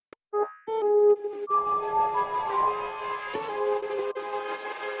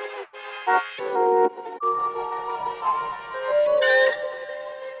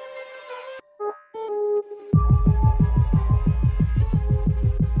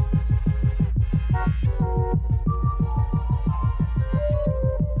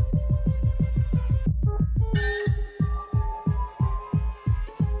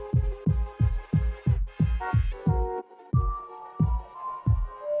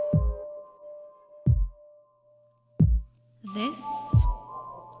This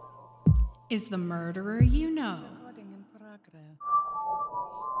is the murderer you know. Recording in progress.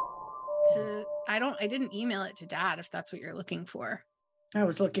 I didn't email it to Dad if that's what you're looking for. I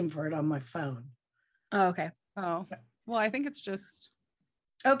was looking for it on my phone. Oh, okay. Oh, well, I think it's just.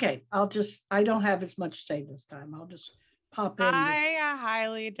 Okay, I don't have as much say this time. I'll just pop in. I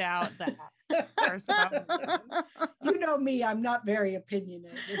highly doubt that. For some reason. You know me, I'm not very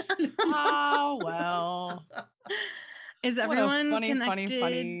opinionated. Oh, well. Is What a everyone funny, connected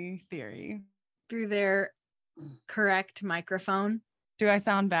funny theory. through their correct microphone? Do I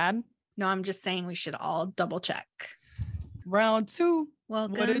sound bad? No, I'm just saying we should all double check. Round two.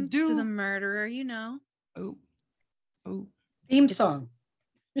 Welcome What it do? to the murderer you know. Oh. Oh. Theme It's- song.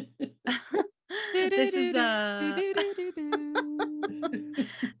 This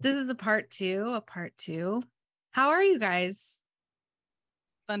is a part two. How are you guys?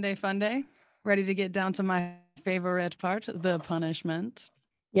 Sunday fun day. Ready to get down to my favorite part, the punishment.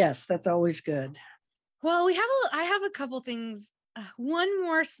 Yes, that's always good. Well, I have a couple things. One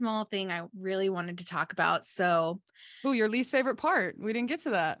more small thing I really wanted to talk about. So, Oh, your least favorite part. We didn't get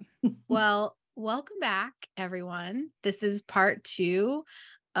to that. well, welcome back, everyone. This is part two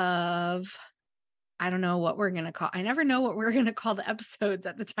of, I don't know what we're going to call. I never know what we're going to call the episodes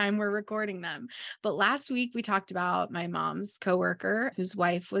at the time we're recording them. But last week we talked about my mom's coworker whose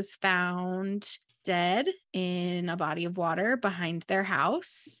wife was found dead in a body of water behind their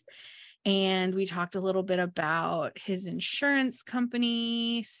house. And we talked a little bit about his insurance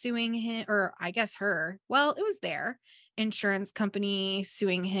company suing him, or I guess her. Well, it was their insurance company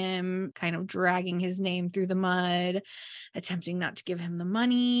suing him, kind of dragging his name through the mud, attempting not to give him the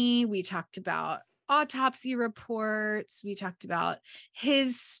money. We talked about autopsy reports. We talked about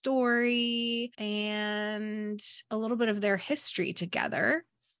his story and a little bit of their history together.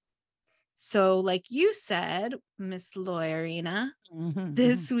 So, like you said, Miss Lawyerina,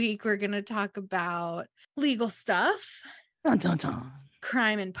 this week we're going to talk about legal stuff, Dun, dun, dun.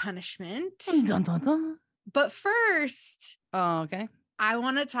 crime and punishment. Dun, dun, dun. But first, Oh, okay. I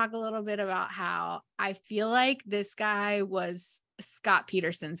want to talk a little bit about how I feel like this guy was Scott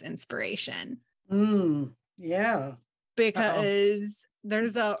Peterson's inspiration. Yeah. Because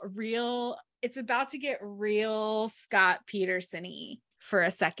there's it's about to get real Scott Peterson-y for a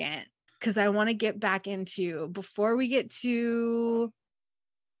second. Because I want to get back into, before we get to,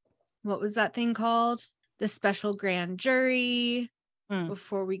 what was that thing called? The special grand jury.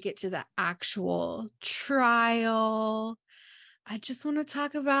 Before we get to the actual trial, I just want to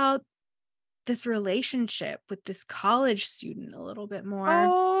talk about this relationship with this college student a little bit more.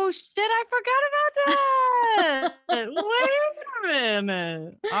 Oh, shit. I forgot about that. Wait a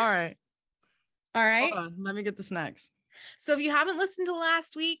minute. All right. All right. Hold on. Let me get the snacks. So if you haven't listened to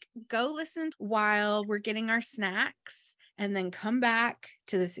last week, go listen while we're getting our snacks and then come back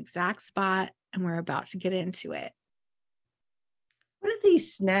to this exact spot and we're about to get into it. What are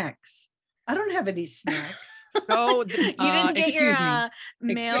these snacks? I don't have any snacks. Oh, You didn't get your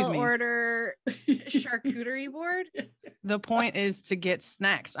mail Excuse me. order charcuterie board? The point is to get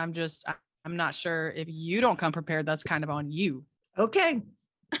snacks. I'm not sure if you don't come prepared. That's kind of on you. Okay.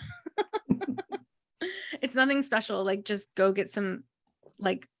 It's nothing special. Like, just go get some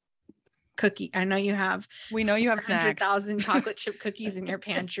like cookie. I know you have. We know you have snacks. 100,000 chocolate chip cookies in your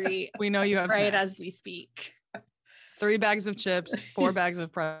pantry We know you have right snacks. as we speak. 3 bags of chips, 4 bags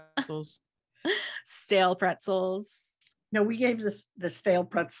of pretzels. Stale pretzels. No, we gave the stale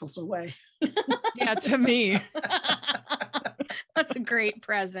pretzels away. Yeah, to me. That's a great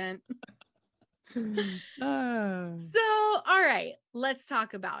present. Oh. So, all right, let's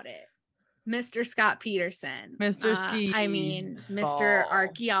talk about it. Mr. Scott Peterson. Mr. Ski Mr. Ball.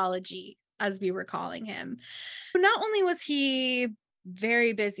 Archaeology, as we were calling him. Not only was he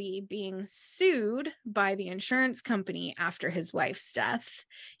very busy being sued by the insurance company after his wife's death,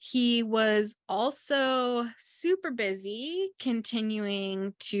 he was also super busy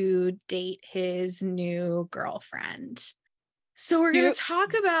continuing to date his new girlfriend. So we're going to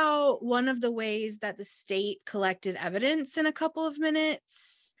talk about one of the ways that the state collected evidence in a couple of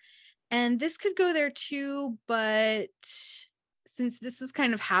minutes. And this could go there too, but since this was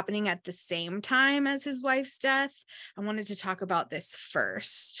kind of happening at the same time as his wife's death, I wanted to talk about this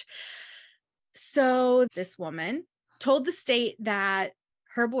first. So this woman told the state that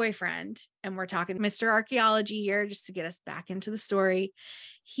her boyfriend, and we're talking Mr. Archaeology here just to get us back into the story,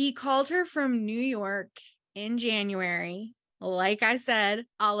 he called her from New York in January, like I said,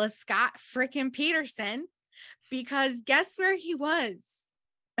 a la Scott frickin' Peterson, because guess where he was?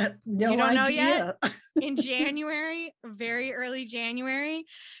 No You don't know idea. in January, very early January.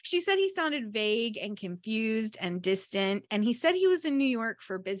 She said he sounded vague and confused and distant, and he said he was in New York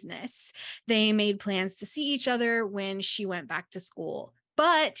for business. They made plans to see each other when she went back to school,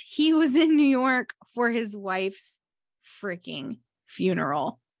 but he was in New York for his wife's freaking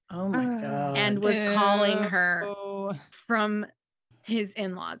funeral Oh my God. and was calling her Ew. from his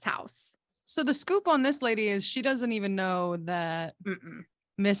in-laws' house. So the scoop on this lady is she doesn't even know that Mm-mm.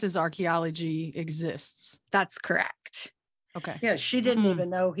 Mrs. Archaeology exists. That's correct. Okay. Yeah, she didn't Mm. even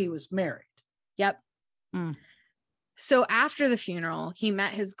know he was married. Yep. Mm. So after the funeral, he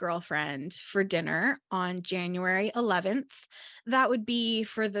met his girlfriend for dinner on January 11th. That would be,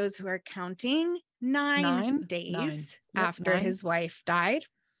 for those who are counting, nine days Nine. Yep, after 9. his wife died.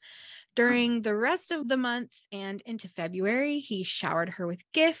 During the rest of the month and into February, he showered her with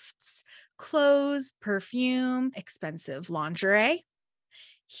gifts, clothes, perfume, expensive lingerie.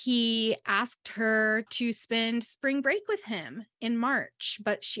 He asked her to spend spring break with him in March,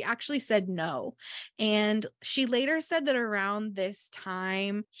 but she actually said no. And she later said that around this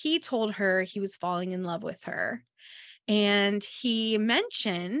time, he told her he was falling in love with her. And he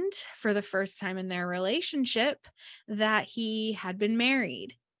mentioned for the first time in their relationship that he had been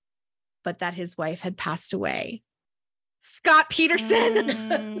married, but that his wife had passed away. Scott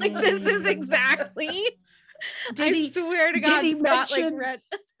Peterson. Like, this is exactly. I swear to God, Scott read.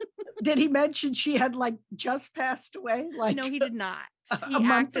 Did he mention she had just passed away? No, he did not. He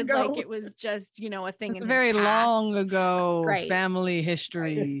month acted ago? like it was just, a thing in his Very long past. ago. Right. Family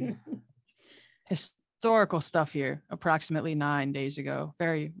history. Historical stuff here. Approximately 9 days ago.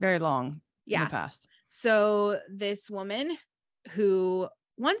 Very, very long in the past. So this woman who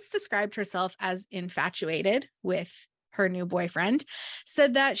once described herself as infatuated with her new boyfriend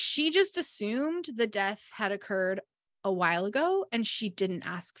said that she just assumed the death had occurred a while ago and she didn't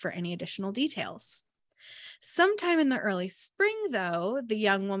ask for any additional details. Sometime in the early spring, though, the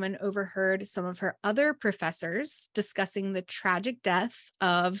young woman overheard some of her other professors discussing the tragic death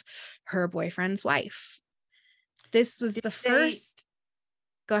of her boyfriend's wife. This was the first.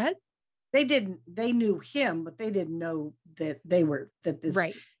 Go ahead. They knew him, but they didn't know that this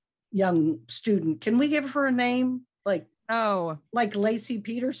right. young student. Can we give her a name? Like Lacey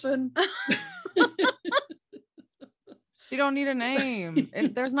Peterson? You don't need a name.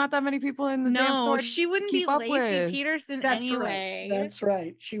 There's not that many people in the damn store. She wouldn't be Lacey Peterson anyway. That's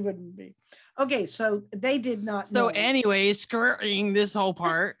right. She wouldn't be. Okay, so they did not know. So anyway, skirting this whole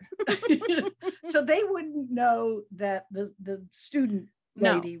part. So they wouldn't know that the student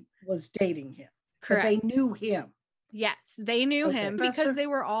lady was dating him. Correct. But they knew him. Yes, they knew him because they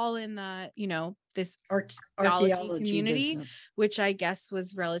were all in the, this archaeology community, business, which I guess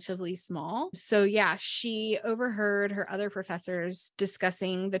was relatively small. So yeah, she overheard her other professors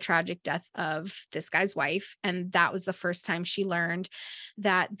discussing the tragic death of this guy's wife. And that was the first time she learned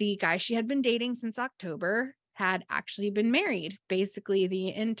that the guy she had been dating since October had actually been married basically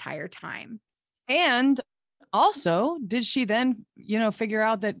the entire time. And also, did she then, figure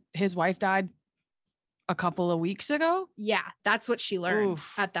out that his wife died a couple of weeks ago? Yeah, that's what she learned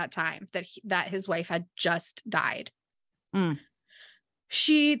at that time, that his wife had just died.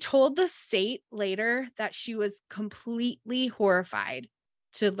 She told the state later that she was completely horrified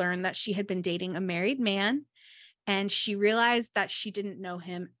to learn that she had been dating a married man, and she realized that she didn't know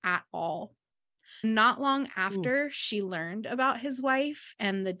him at all. Not long after she learned about his wife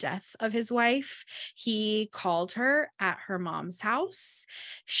and the death of his wife, he called her at her mom's house.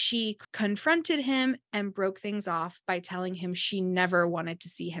 She confronted him and broke things off by telling him she never wanted to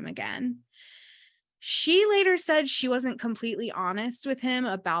see him again. She later said she wasn't completely honest with him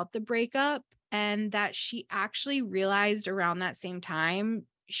about the breakup and that she actually realized around that same time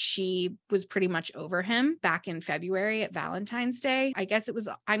she was pretty much over him back in February at Valentine's Day. I guess it was,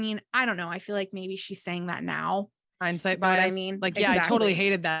 I don't know. I feel like maybe she's saying that now. Hindsight bias. What I mean? Like, yeah, exactly. I totally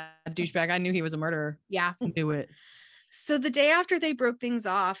hated that douchebag. I knew he was a murderer. Yeah. Knew it. So the day after they broke things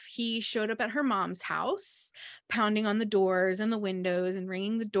off, he showed up at her mom's house, pounding on the doors and the windows and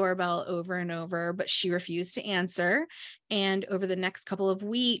ringing the doorbell over and over, but she refused to answer. And over the next couple of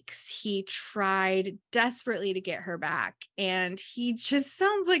weeks, he tried desperately to get her back. And he just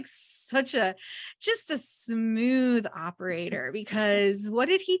sounds like just a smooth operator, because what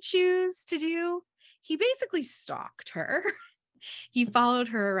did he choose to do? He basically stalked her. He followed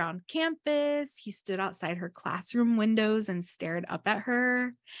her around campus. He stood outside her classroom windows and stared up at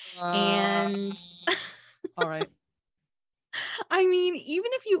her. And all right. Even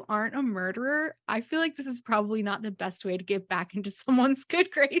if you aren't a murderer, I feel like this is probably not the best way to get back into someone's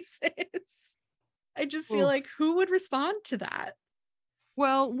good graces. I just feel like, who would respond to that?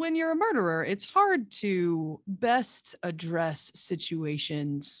 Well, when you're a murderer, it's hard to best address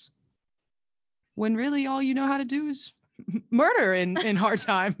situations when really all you know how to do is murder in hard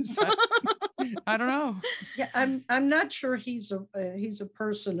times. I don't know. Yeah, I'm not sure he's a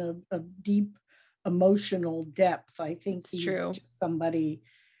person of deep emotional depth. I think It's he's true. just somebody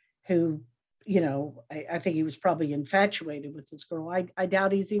who, I think he was probably infatuated with this girl. I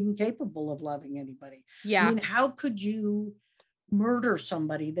doubt he's even capable of loving anybody. I Yeah. mean, how could you murder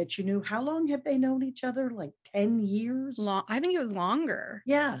somebody that you knew? How long had they known each other? Like 10 years? I think it was longer.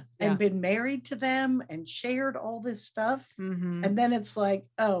 Yeah. Yeah. And been married to them and shared all this stuff. Mm-hmm. And then it's like,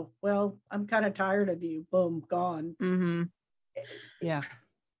 oh, well, I'm kind of tired of you. Boom, gone. Mm-hmm. Yeah.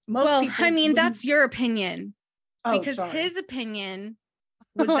 Most Well, people I mean, wouldn't- that's your opinion. Oh, Because sorry. his opinion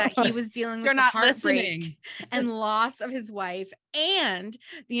was that he was dealing with You're the not heartbreak listening. and loss of his wife and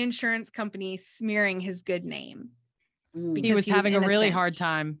the insurance company smearing his good name. Mm. He because was he was having a really innocent. hard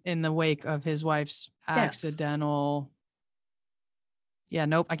time in the wake of his wife's accidental. Yeah,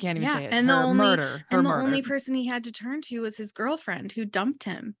 nope, I can't even say it. And Her the only murder. Her and the murder. only person he had to turn to was his girlfriend who dumped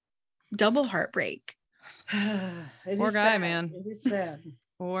him. Double heartbreak. It Poor is guy, sad. man. It is sad.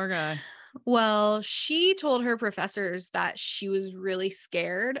 Poor guy. Well, she told her professors that she was really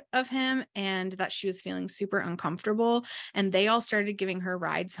scared of him and that she was feeling super uncomfortable. And they all started giving her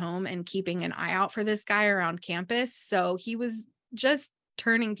rides home and keeping an eye out for this guy around campus. So he was just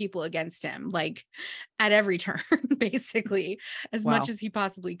turning people against him, like at every turn, basically, as much as he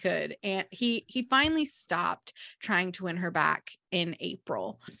possibly could. And he finally stopped trying to win her back in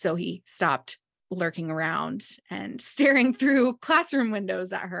April. So he stopped lurking around and staring through classroom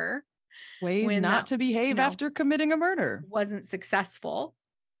windows at her. Ways not to behave after committing a murder. Wasn't successful.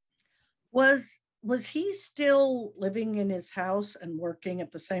 Was he still living in his house and working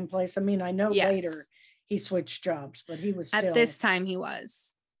at the same place? I mean, I know later he switched jobs, but he was still... At this time he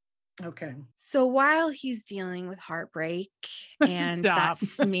was. Okay. So while he's dealing with heartbreak and that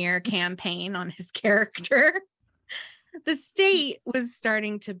smear campaign on his character, the state was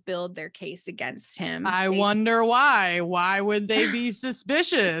starting to build their case against him. I wonder why. Why would they be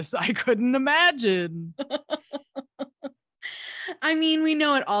suspicious? I couldn't imagine. I mean, we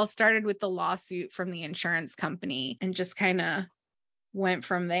know it all started with the lawsuit from the insurance company and just kind of went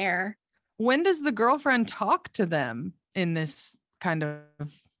from there. When does the girlfriend talk to them in this kind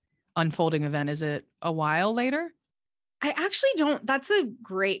of unfolding event? Is it a while later? I actually don't. That's a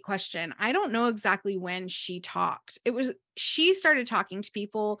great question. I don't know exactly when she talked. She started talking to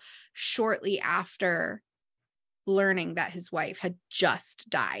people shortly after learning that his wife had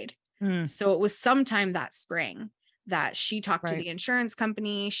just died. So it was sometime that spring that she talked to the insurance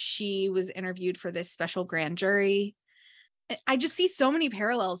company. She was interviewed for this special grand jury. I just see so many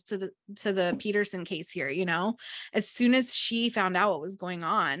parallels to the Peterson case here, as soon as she found out what was going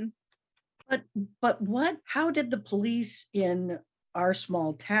on. But how did the police in our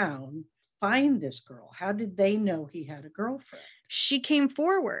small town find this girl? How did they know he had a girlfriend? She came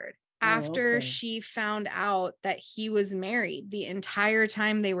forward after she found out that he was married the entire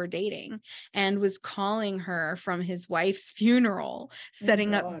time they were dating and was calling her from his wife's funeral,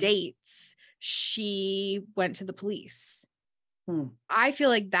 setting up dates. She went to the police. I feel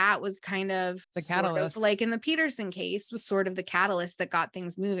like that was kind of the catalyst. Like in the Peterson case was sort of the catalyst that got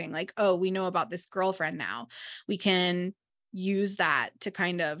things moving. Like, oh, we know about this girlfriend now. We can use that to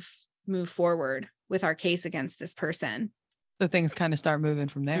kind of move forward with our case against this person. So things kind of start moving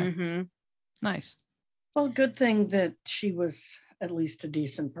from there. Mm-hmm. Nice. Well, good thing that she was at least a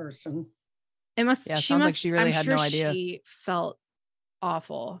decent person. Sounds like she really had no idea. She felt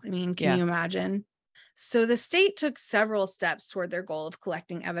awful. I mean, can you imagine? So the state took several steps toward their goal of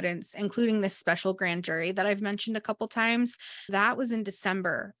collecting evidence, including this special grand jury that I've mentioned a couple times. That was in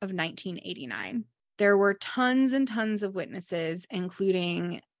December of 1989. There were tons and tons of witnesses,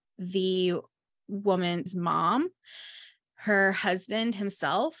 including the woman's mom. Her husband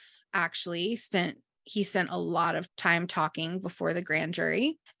himself actually spent a lot of time talking before the grand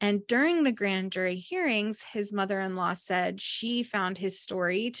jury. And during the grand jury hearings, his mother-in-law said she found his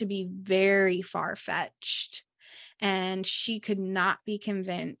story to be very far-fetched. And she could not be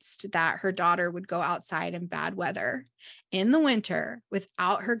convinced that her daughter would go outside in bad weather in the winter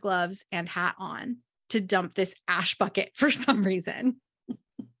without her gloves and hat on to dump this ash bucket for some reason.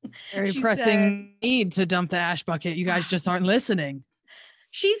 Very pressing need to dump the ash bucket. You guys just aren't listening.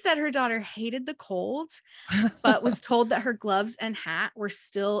 She said her daughter hated the cold, but was told that her gloves and hat were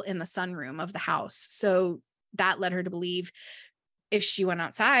still in the sunroom of the house. So that led her to believe if she went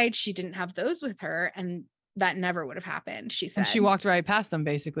outside, she didn't have those with her, and that never would have happened, she said. And she walked right past them,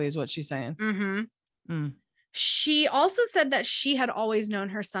 basically, is what she's saying. Mm-hmm. She also said that she had always known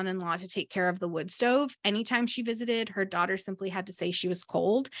her son-in-law to take care of the wood stove. Anytime she visited, her daughter simply had to say she was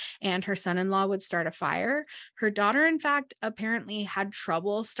cold and her son-in-law would start a fire. Her daughter, in fact, apparently had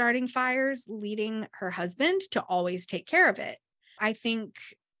trouble starting fires, leading her husband to always take care of it. I think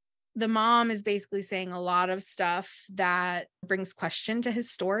the mom is basically saying a lot of stuff that brings question to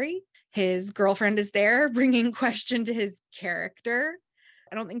his story. His girlfriend is there bringing question to his character.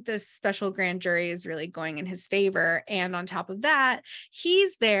 I don't think the special grand jury is really going in his favor. And on top of that,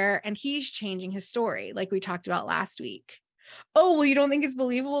 he's there and he's changing his story, like we talked about last week. Oh, well, you don't think it's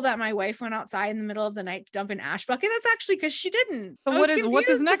believable that my wife went outside in the middle of the night to dump an ash bucket? That's actually because she didn't. So what's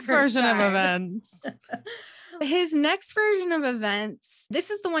his next version of events? His next version of events, this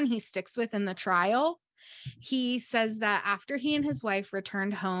is the one he sticks with in the trial. He says that after he and his wife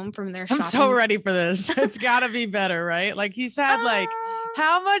returned home from their shopping. I'm so ready for this. It's got to be better, right? Like he's had like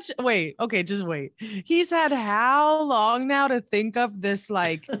how much? Wait, okay, just wait. He's had how long now to think up this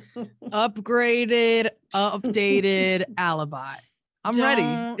like upgraded, updated alibi? I'm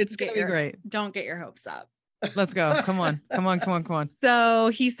ready. It's going to be great. Don't get your hopes up. Let's go. Come on. So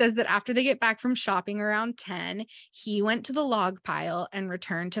he says that after they get back from shopping around 10, he went to the log pile and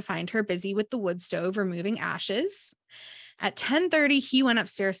returned to find her busy with the wood stove removing ashes. At 10:30, he went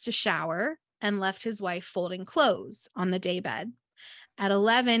upstairs to shower and left his wife folding clothes on the daybed. At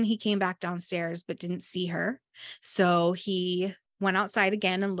 11, he came back downstairs but didn't see her. So he went outside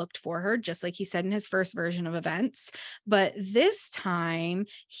again and looked for her, just like he said in his first version of events. But this time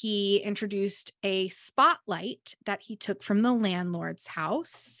he introduced a spotlight that he took from the landlord's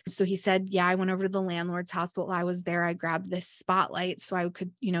house. So he said, yeah, I went over to the landlord's house, but while I was there, I grabbed this spotlight so I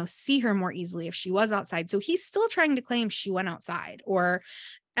could, see her more easily if she was outside. So he's still trying to claim she went outside, or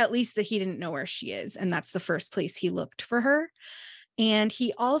at least that he didn't know where she is. And that's the first place he looked for her. And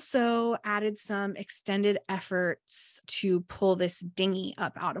he also added some extended efforts to pull this dinghy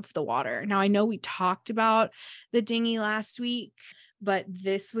up out of the water. Now, I know we talked about the dinghy last week, but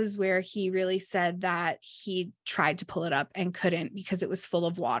this was where he really said that he tried to pull it up and couldn't because it was full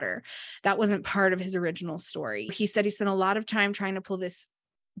of water. That wasn't part of his original story. He said he spent a lot of time trying to pull this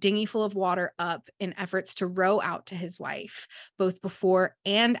dinghy full of water up in efforts to row out to his wife, both before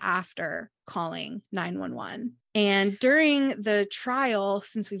and after calling 911. And during the trial,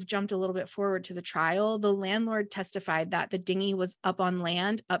 since we've jumped a little bit forward to the trial, the landlord testified that the dinghy was up on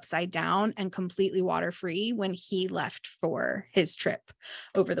land, upside down, and completely water-free when he left for his trip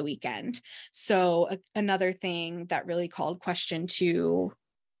over the weekend. So another thing that really called question to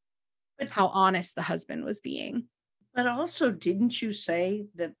how honest the husband was being. But also, didn't you say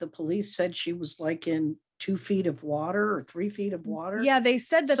that the police said she was like in 2 feet of water or 3 feet of water? Yeah, they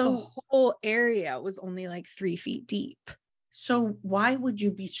said that the whole area was only like 3 feet deep. So why would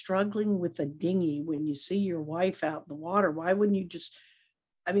you be struggling with a dinghy when you see your wife out in the water? Why wouldn't you just,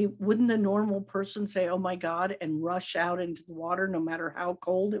 wouldn't the normal person say, oh my God, and rush out into the water no matter how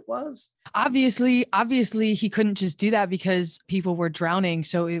cold it was? Obviously, he couldn't just do that because people were drowning.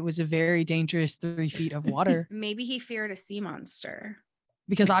 So it was a very dangerous 3 feet of water. Maybe he feared a sea monster.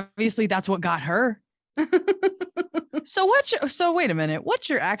 Because obviously that's what got her. So wait a minute. What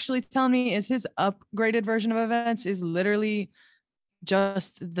you're actually telling me is his upgraded version of events is literally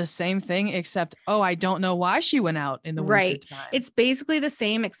just the same thing, except, I don't know why she went out in the winter time. It's basically the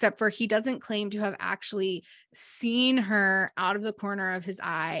same, except for he doesn't claim to have actually seen her out of the corner of his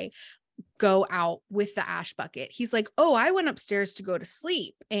eye go out with the ash bucket. He's like, I went upstairs to go to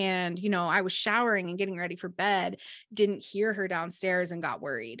sleep. And, I was showering and getting ready for bed, didn't hear her downstairs and got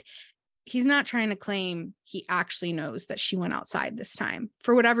worried. He's not trying to claim he actually knows that she went outside this time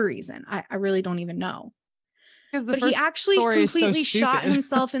for whatever reason. I really don't even know. But he actually completely shot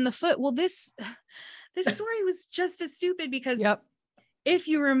himself in the foot. Well, this story was just as stupid because if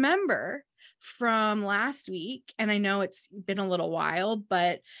you remember from last week, and I know it's been a little while,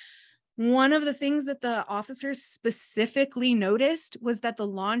 but one of the things that the officers specifically noticed was that the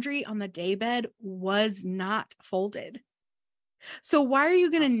laundry on the daybed was not folded. So why are you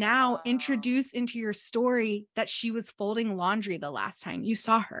going to now introduce into your story that she was folding laundry the last time you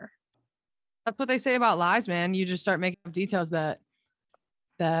saw her? That's what they say about lies, man. You just start making up details that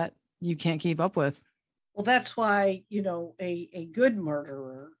you can't keep up with. Well, that's why, a good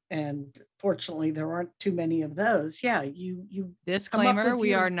murderer, and fortunately there aren't too many of those. Yeah, you disclaimer,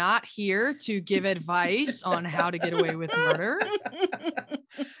 we are not here to give advice on how to get away with murder.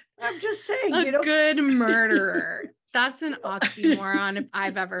 I'm just saying, a good murderer. That's an oxymoron if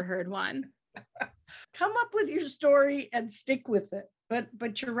I've ever heard one. Come up with your story and stick with it.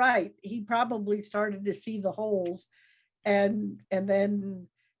 But you're right. He probably started to see the holes and then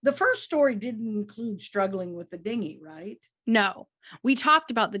The first story didn't include struggling with the dinghy, right? No, we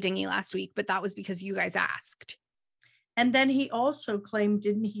talked about the dinghy last week, but that was because you guys asked. And then he also claimed,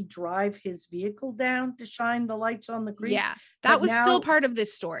 didn't he drive his vehicle down to shine the lights on the creek? Yeah, that But was still now- part of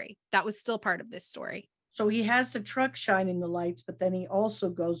this story. That was still part of this story. So he has the truck shining the lights, but then he also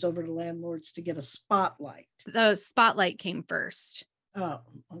goes over to landlords to get a spotlight. The spotlight came first. Oh,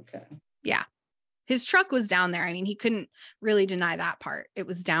 okay. Yeah. His truck was down there. I mean, he couldn't really deny that part. It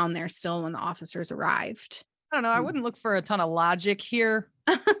was down there still when the officers arrived. I don't know. I wouldn't look for a ton of logic here.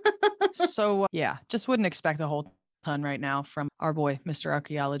 So yeah, just wouldn't expect a whole ton right now from our boy, Mr.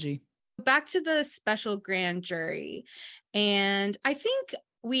 Archaeology. Back to the special grand jury. And I think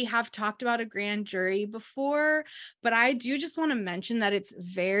we have talked about a grand jury before, but I do just want to mention that it's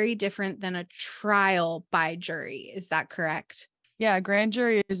very different than a trial by jury. Is that correct? Yeah, a grand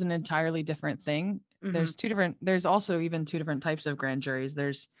jury is an entirely different thing. Mhm. There's also even two different types of grand juries.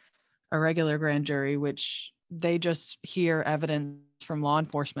 There's a regular grand jury, which they just hear evidence from law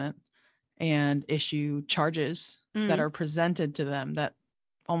enforcement and issue charges that are presented to them, that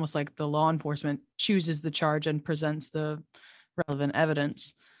almost like the law enforcement chooses the charge and presents the relevant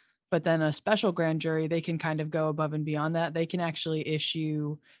evidence. But then a special grand jury, they can kind of go above and beyond that. They can actually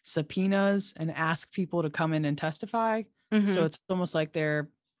issue subpoenas and ask people to come in and testify. So it's almost like they're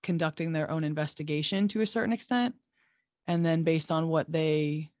conducting their own investigation to a certain extent. And then based on what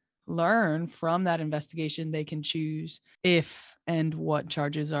they learn from that investigation, they can choose if and what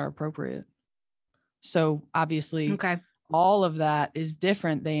charges are appropriate. So obviously, Okay. all of that is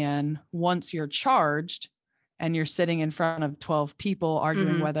different than once you're charged and you're sitting in front of 12 people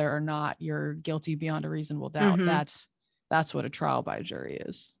arguing whether or not you're guilty beyond a reasonable doubt. That's what a trial by jury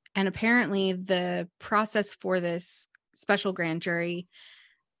is. And apparently the process for this special grand jury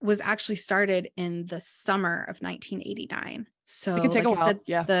was actually started in the summer of 1989. So It can take like a I while. said,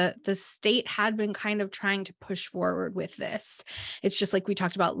 Yeah. the state had been kind of trying to push forward with this. It's just like we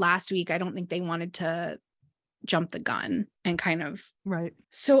talked about last week. I don't think they wanted to jump the gun and kind of. Right.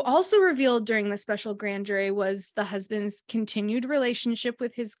 So also revealed during the special grand jury was the husband's continued relationship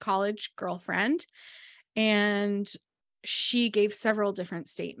with his college girlfriend. And she gave several different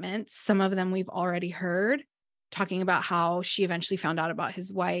statements. Some of them we've already heard, talking about how she eventually found out about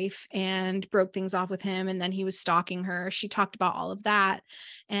his wife and broke things off with him, and then he was stalking her. She talked about all of that.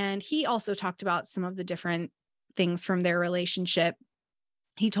 And he also talked about some of the different things from their relationship.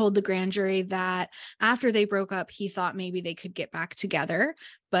 He told the grand jury that after they broke up, he thought maybe they could get back together,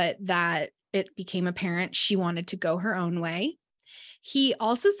 but that it became apparent she wanted to go her own way. He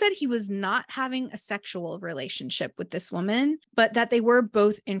also said he was not having a sexual relationship with this woman, but that they were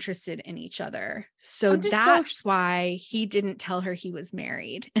both interested in each other. So that's why he didn't tell her he was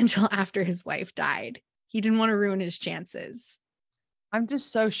married until after his wife died. He didn't want to ruin his chances. I'm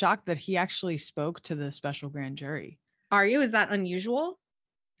just so shocked that he actually spoke to the special grand jury. Are you? Is that unusual?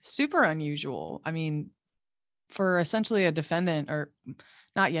 Super unusual. I mean, for essentially a defendant, or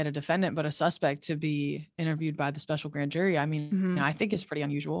not yet a defendant, but a suspect, to be interviewed by the special grand jury, I mean, I think it's pretty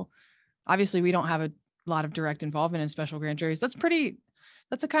unusual. Obviously, we don't have a lot of direct involvement in special grand juries. That's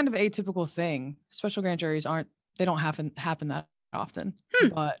a kind of atypical thing. Special grand juries don't happen that often.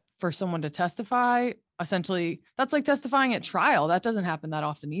 But for someone to testify, essentially, that's like testifying at trial. That doesn't happen that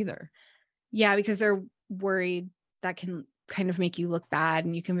often either. Yeah, because they're worried that can kind of make you look bad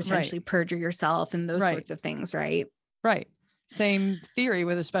and you can potentially perjure yourself and those sorts of things, right? Right. Same theory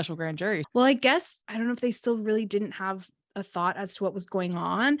with a special grand jury. Well, I guess, I don't know if they still really didn't have a thought as to what was going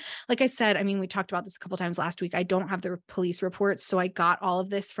on. Like I said, I mean, we talked about this a couple times last week. I don't have the police reports, so I got all of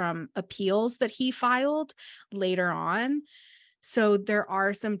this from appeals that he filed later on. So there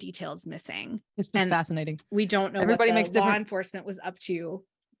are some details missing. It's just fascinating. We don't know Everybody what makes law enforcement was up to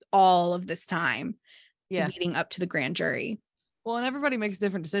all of this time leading up to the grand jury. Well, and everybody makes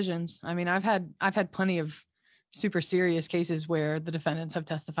different decisions. I mean, I've had plenty of super serious cases where the defendants have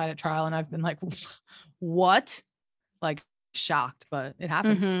testified at trial and I've been like, what? Like shocked, but it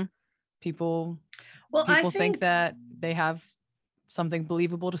happens. People think that they have something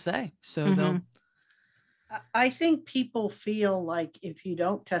believable to say. So I think people feel like if you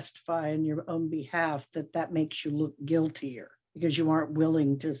don't testify on your own behalf, that makes you look guiltier because you aren't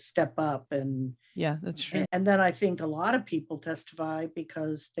willing to step up. And yeah, that's true. And then I think a lot of people testify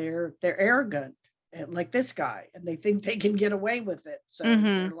because they're arrogant, like this guy, and they think they can get away with it. So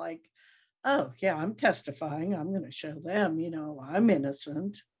they're like, oh yeah, I'm testifying. I'm going to show them, I'm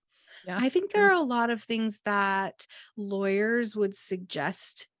innocent. Yeah, I think there are a lot of things that lawyers would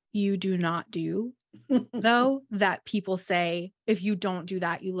suggest you do not do though, that people say, if you don't do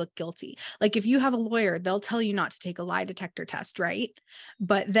that, you look guilty. Like if you have a lawyer, they'll tell you not to take a lie detector test, right?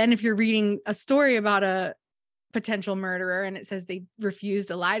 But then if you're reading a story about a potential murderer and it says they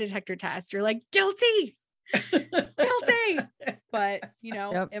refused a lie detector test, you're like, guilty, guilty. But,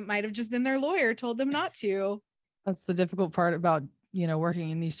 Yep. it might have just been their lawyer told them not to. That's the difficult part about, working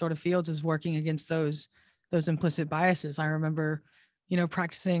in these sort of fields, is working against those implicit biases. I remember,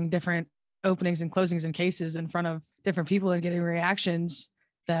 practicing different openings and closings and cases in front of different people and getting reactions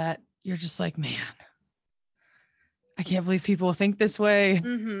that you're just like, man, I can't believe people think this way.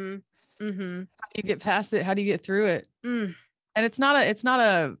 Mm-hmm. Mm-hmm. How do you get past it? How do you get through it? Mm. And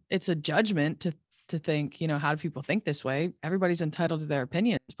it's a judgment to think, how do people think this way? Everybody's entitled to their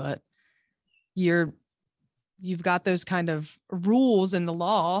opinions, but you've got those kind of rules in the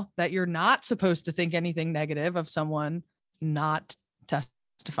law that you're not supposed to think anything negative of someone not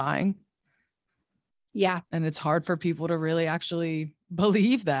testifying. Yeah. And it's hard for people to really actually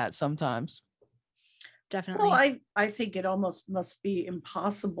believe that sometimes. Definitely. Well, I think it almost must be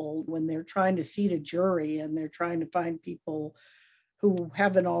impossible when they're trying to seat a jury and they're trying to find people who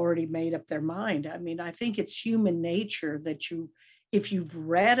haven't already made up their mind. I mean, I think it's human nature that if you've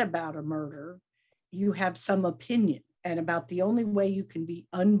read about a murder, you have some opinion. And about the only way you can be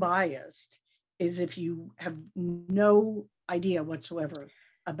unbiased is if you have no idea whatsoever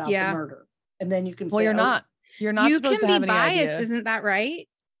about the murder. And then you can say, you're not supposed to have any biased, idea. Isn't that right?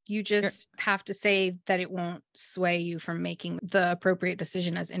 You just have to say that it won't sway you from making the appropriate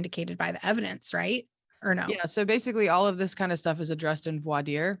decision as indicated by the evidence, right? Or no? Yeah. So basically all of this kind of stuff is addressed in voir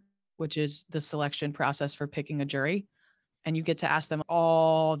dire, which is the selection process for picking a jury. And you get to ask them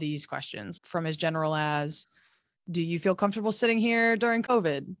all these questions, from as general as, do you feel comfortable sitting here during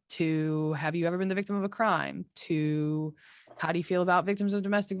COVID? To, have you ever been the victim of a crime? To, how do you feel about victims of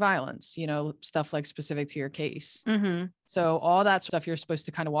domestic violence? Stuff like specific to your case. Mm-hmm. So all that stuff you're supposed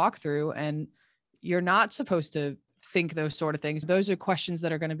to kind of walk through, and you're not supposed to think those sort of things. Those are questions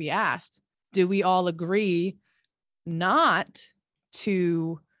that are going to be asked. Do we all agree not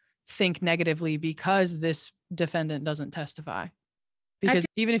to think negatively because this defendant doesn't testify? Because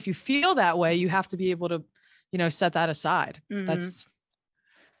even if you feel that way, you have to be able to, set that aside. Mm-hmm.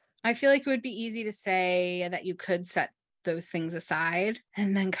 I feel like it would be easy to say that you could set those things aside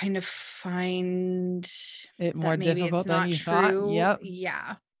and then kind of find it more difficult than you thought. Yep.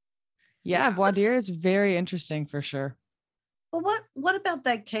 Yeah. Voir dire is very interesting for sure. Well, what about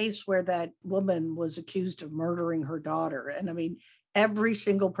that case where that woman was accused of murdering her daughter? And I mean, every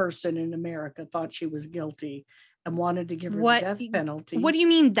single person in America thought she was guilty and wanted to give her the death penalty. What do you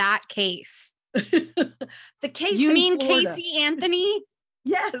mean that case? The case you in mean Florida. Casey Anthony?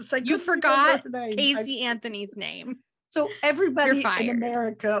 Yes, you forgot Casey Anthony's name. So everybody in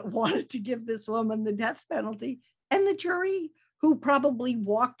America wanted to give this woman the death penalty, and the jury, who probably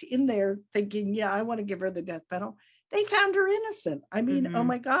walked in there thinking, yeah, I want to give her the death penalty, they found her innocent. I mean, oh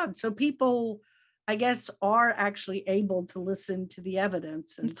my God. So people, I guess, are actually able to listen to the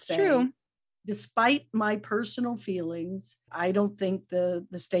evidence and say, true. Despite my personal feelings, I don't think the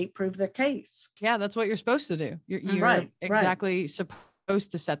state proved their case. Yeah, that's what you're supposed to do. You're exactly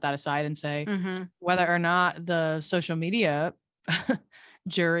supposed to set that aside and say, whether or not the social media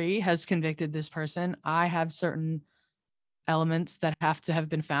jury has convicted this person, I have certain elements that have to have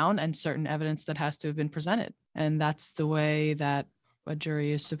been found and certain evidence that has to have been presented. And that's the way that a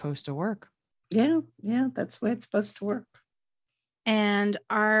jury is supposed to work. Yeah, that's the way it's supposed to work. And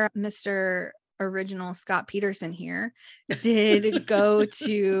our Mr. Original Scott Peterson here did go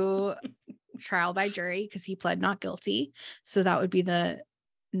to trial by jury because he pled not guilty. So that would be the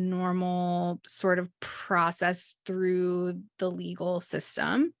normal sort of process through the legal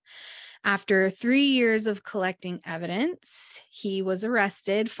system. After 3 years of collecting evidence, he was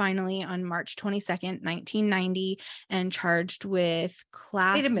arrested finally on March 22nd, 1990, and charged with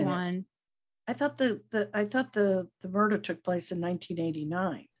Class 1. I thought the murder took place in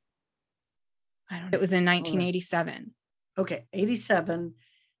 1989. I don't know. It was in 1987. Okay, 87.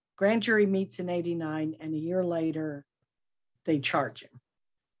 Grand jury meets in 89, and a year later, they charge him.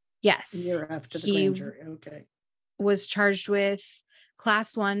 Yes. A year after the grand jury. Okay. Was charged with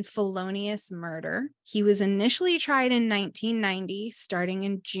Class 1 felonious murder. He was initially tried in 1990, starting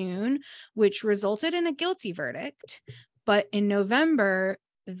in June, which resulted in a guilty verdict. But in November,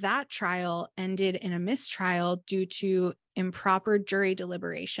 that trial ended in a mistrial due to improper jury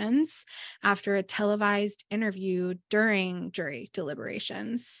deliberations after a televised interview during jury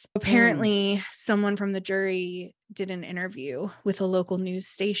deliberations. Apparently, someone from the jury did an interview with a local news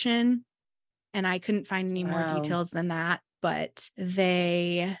station, and I couldn't find any more details than that, but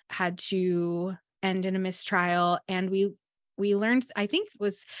they had to end in a mistrial. And we learned, I think it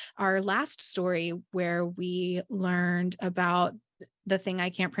was our last story where we learned about the thing I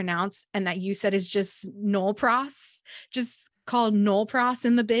can't pronounce and that you said is just null-pros, just called null-pros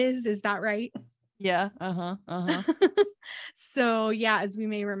in the biz. Is that right? Yeah. So yeah, as we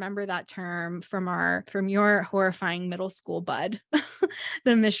may remember that term from your horrifying middle school bud,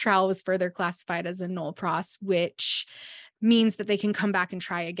 the mistrial was further classified as a null-pros, which means that they can come back and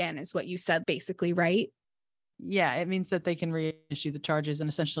try again, is what you said basically, right? Yeah, it means that they can reissue the charges and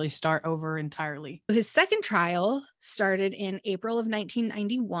essentially start over entirely. His second trial started in April of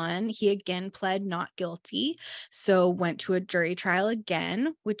 1991. He again pled not guilty, so went to a jury trial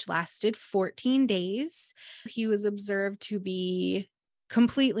again, which lasted 14 days. He was observed to be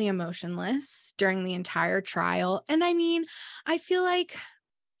completely emotionless during the entire trial. And I mean, I feel like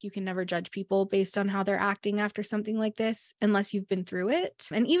you can never judge people based on how they're acting after something like this, unless you've been through it.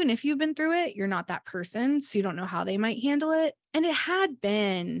 And even if you've been through it, you're not that person, so you don't know how they might handle it. And it had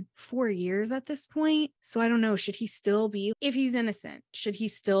been 4 years at this point. So I don't know, should he still be, if he's innocent, should he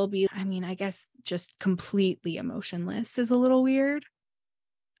still be, I mean, I guess just completely emotionless is a little weird.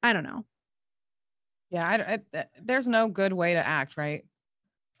 I don't know. Yeah, there's no good way to act, right?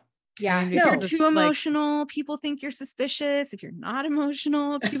 Yeah, I mean, if you're because too it's like- emotional, people think you're suspicious. If you're not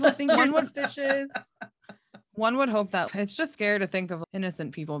emotional, people think you're suspicious. One would hope that it's just scary to think of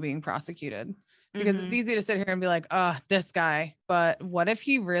innocent people being prosecuted because it's easy to sit here and be like, this guy. But what if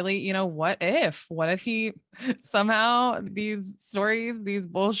he really, what if he somehow these stories, these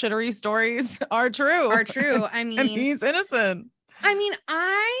bullshittery stories are true? I mean, and he's innocent. I mean,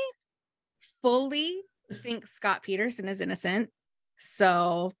 I fully think Scott Peterson is innocent.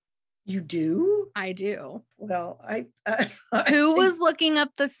 So You do? I do. Well, I Who was looking up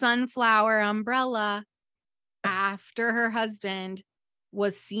the sunflower umbrella after her husband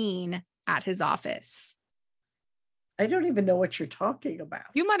was seen at his office? I don't even know what you're talking about.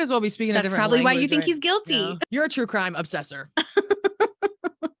 You might as well be speaking a That's different probably why you language, think right? he's guilty. Yeah. You're a true crime obsessor.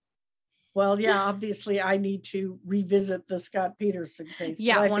 Well, yeah, obviously I need to revisit the Scott Peterson case.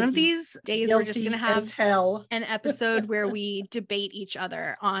 Yeah, one of these days we're just going to have hell. an episode where we debate each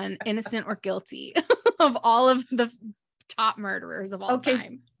other on innocent or guilty of all of the top murderers of all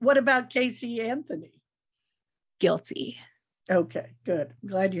time. What about Casey Anthony? Guilty. Okay, good. I'm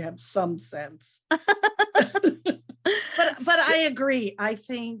glad you have some sense. but I agree. I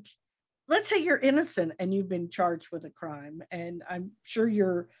think, let's say you're innocent and you've been charged with a crime, and I'm sure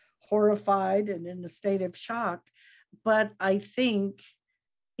you're horrified and in a state of shock, but I think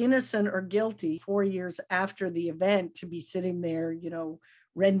innocent or guilty 4 years after the event, to be sitting there,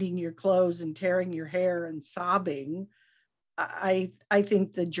 rending your clothes and tearing your hair and sobbing, I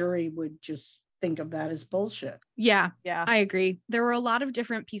think the jury would just think of that as bullshit. Yeah, I agree. There were a lot of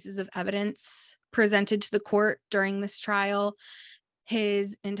different pieces of evidence presented to the court during this trial.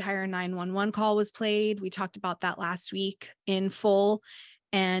 His entire 911 call was played. We talked about that last week in full,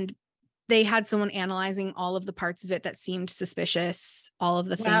 and they had someone analyzing all of the parts of it that seemed suspicious, all of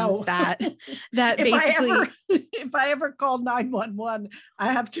the things that basically. If I ever call 911,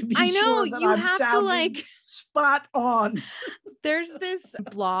 I have to be I know, sure that you I'm have to sounding spot on. There's this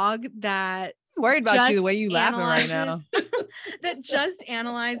blog that worried about you the way you laughing right now. That just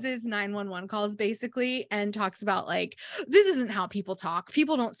analyzes 911 calls basically and talks about like, this isn't how people talk.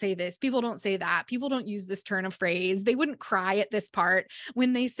 People don't say this. People don't say that. People don't use this turn of phrase. They wouldn't cry at this part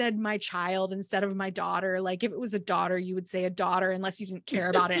when they said my child instead of my daughter. Like if it was a daughter, you would say a daughter unless you didn't care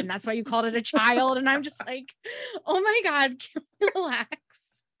about it. And that's why you called it a child. And I'm just like, oh my God, can we relax?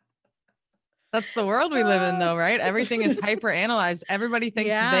 That's the world we live in though, right? Everything is hyper analyzed. Everybody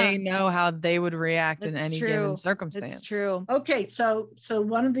thinks they know how they would react in any given circumstance. It's true. Okay, so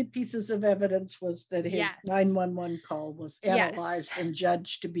one of the pieces of evidence was that his 911 call was analyzed and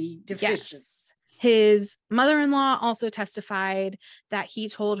judged to be deficient. Yes. His mother-in-law also testified that he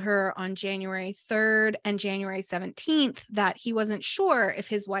told her on January 3rd and January 17th that he wasn't sure if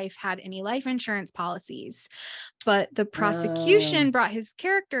his wife had any life insurance policies. But the prosecution brought his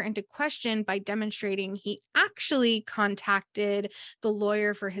character into question by demonstrating he actually contacted the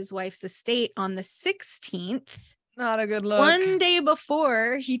lawyer for his wife's estate on the 16th. Not a good look. One day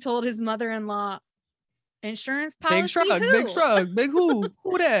before he told his mother-in-law, insurance policy. Big shrug. Big who?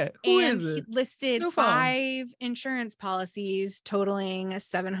 Who that? Who and is it? he listed 5 insurance policies totaling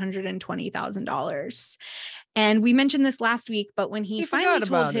 $720,000. And we mentioned this last week, but when he finally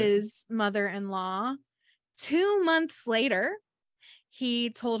told his mother-in-law 2 months later, he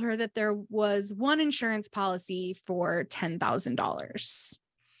told her that there was one insurance policy for $10,000.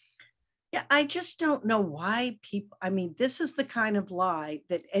 Yeah, I just don't know why people, I mean, this is the kind of lie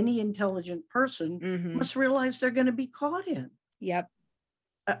that any intelligent person Mhm. must realize they're going to be caught in. Yep.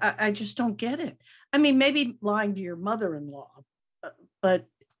 I just don't get it. I mean, maybe lying to your mother-in-law, but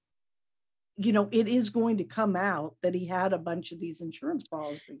it is going to come out that he had a bunch of these insurance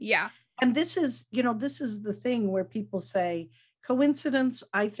policies. Yeah. And this is the thing where people say, coincidence?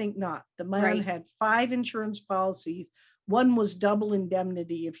 I think not. The man Right. had 5 insurance policies. One was double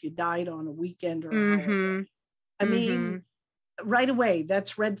indemnity if you died on a weekend or a holiday. I mean, right away,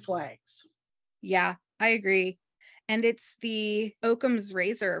 that's red flags. Yeah, I agree. And it's the Occam's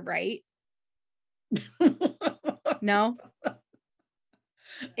razor, right? No?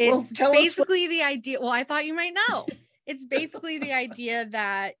 It's tell us basically the idea. Well, I thought you might know. It's basically the idea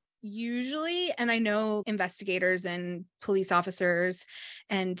that usually, and I know investigators and police officers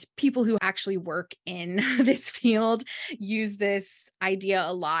and people who actually work in this field use this idea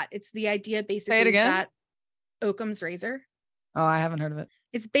a lot. It's the idea basically again. that Occam's razor. Oh, I haven't heard of it.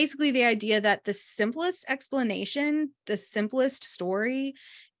 It's basically the idea that the simplest explanation, the simplest story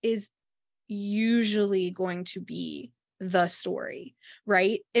is usually going to be the story,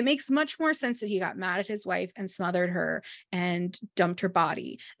 right? It makes much more sense that he got mad at his wife and smothered her and dumped her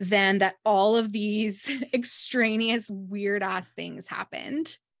body than that all of these extraneous weird ass things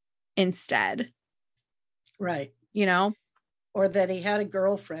happened instead. Right. Or that he had a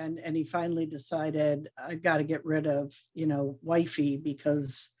girlfriend and he finally decided, I've got to get rid of, wifey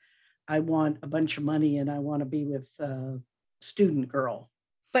because I want a bunch of money and I want to be with a student girl.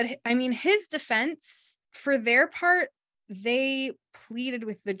 But I mean, his defense, for their part, they pleaded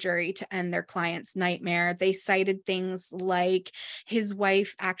with the jury to end their client's nightmare. They cited things like his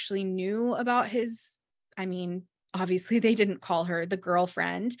wife actually knew about obviously they didn't call her the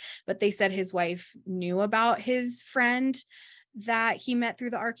girlfriend, but they said his wife knew about his friend that he met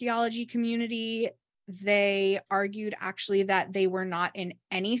through the archaeology community. They argued actually that they were not in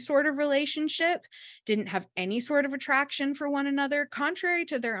any sort of relationship, didn't have any sort of attraction for one another, contrary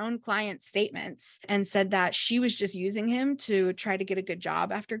to their own client's statements, and said that she was just using him to try to get a good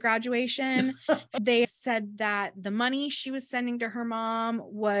job after graduation. They said that the money she was sending to her mom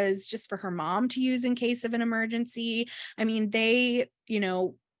was just for her mom to use in case of an emergency. I mean, they,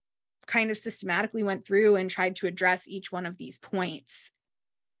 kind of systematically went through and tried to address each one of these points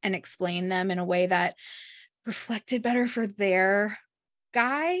and explain them in a way that reflected better for their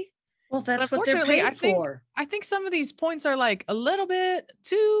guy. Well, that's what they're paid for. I think some of these points are like a little bit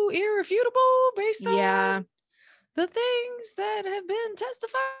too irrefutable based on the things that have been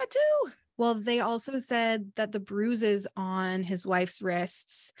testified to. Well, they also said that the bruises on his wife's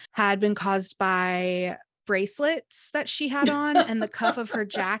wrists had been caused by bracelets that she had on and the cuff of her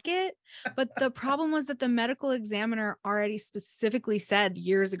jacket. But the problem was that the medical examiner already specifically said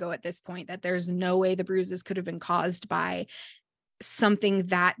years ago at this point that there's no way the bruises could have been caused by something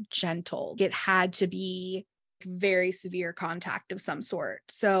that gentle. It had to be very severe contact of some sort.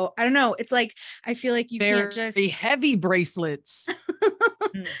 So I don't know. It's like, I feel like you can't just heavy bracelets,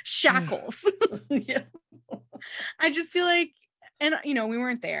 shackles. Yeah. I just feel like, and we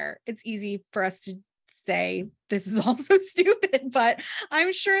weren't there. It's easy for us to say this is also stupid, but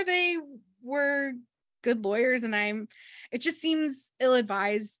I'm sure they were good lawyers, and it just seems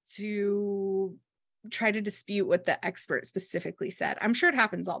ill-advised to try to dispute what the expert specifically said. I'm sure it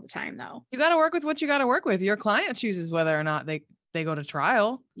happens all the time though. You got to work with what you got to work with. Your client chooses whether or not they go to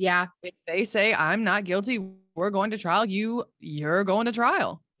trial. Yeah. If they say, I'm not guilty, we're going to trial, you're going to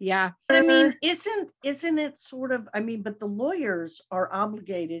trial. Yeah. But I mean, isn't it sort of, but the lawyers are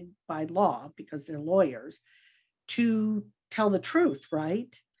obligated by law, because they're lawyers, to tell the truth, right?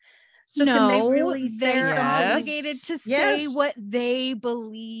 So no, can they really they're obligated to say Yes. what they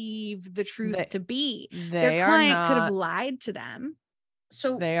believe the truth to be. Their client could have lied to them.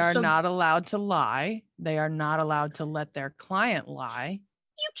 So they are not allowed to lie. They are not allowed to let their client lie.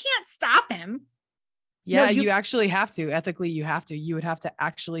 You can't stop him. Yeah, you actually have to. Ethically, you have to. You would have to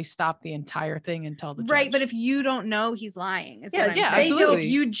actually stop the entire thing and tell the judge. Right, but if you don't know he's lying, is what I'm saying. Absolutely. If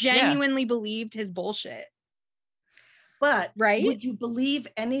you genuinely believed his bullshit. But right? Would you believe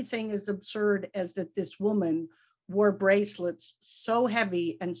anything as absurd as that this woman wore bracelets so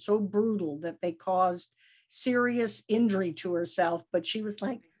heavy and so brutal that they caused serious injury to herself, but she was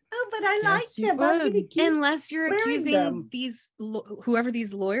like, oh, but I like them. I'm going to keep Unless you're accusing them. whoever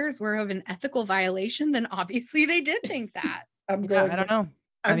these lawyers were of an ethical violation, then obviously they did think that. I don't know.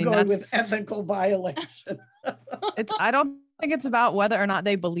 I'm going with ethical violation. I don't think it's about whether or not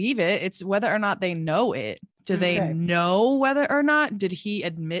they believe it. It's whether or not they know it. Do they know whether or not? Did he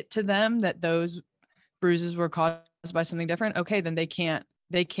admit to them that those bruises were caused by something different? Okay, then they can't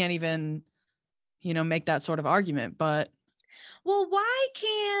they can't even, make that sort of argument. But well, why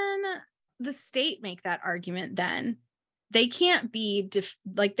can the state make that argument then? They can't be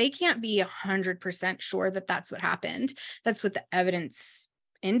they can't be 100% sure that that's what happened. That's what the evidence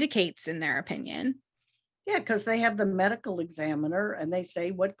indicates in their opinion. Yeah, because they have the medical examiner and they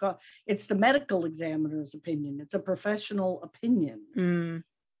say it's the medical examiner's opinion. It's a professional opinion.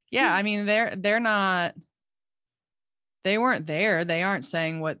 Yeah, I mean, they weren't there. They aren't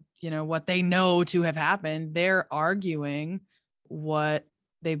saying what they know to have happened. They're arguing what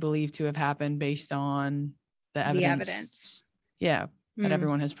they believe to have happened based on the evidence. Yeah, that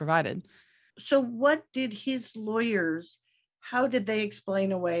everyone has provided. So what did his lawyers, how did they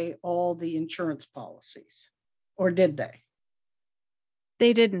explain away all the insurance policies? Or did they?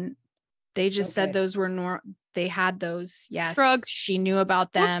 They didn't. They just said those were they had those. Yes. Shrug. She knew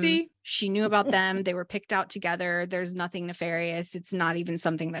about them. Whoopsie. She knew about them. They were picked out together. There's nothing nefarious. It's not even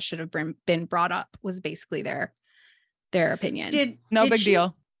something that should have been brought up, was basically their opinion. No big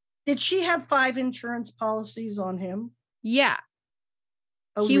deal. Did she have 5 insurance policies on him? Yeah.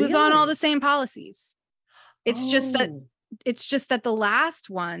 Oh, he was on really? all the same policies. It's just that the last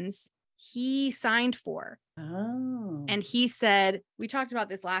ones he signed for. Oh. And he said, we talked about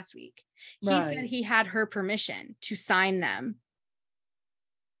this last week. He Right. said he had her permission to sign them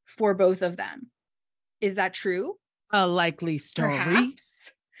for both of them. Is that true? A likely story.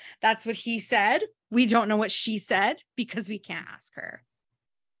 Perhaps. That's what he said. We don't know what she said because we can't ask her.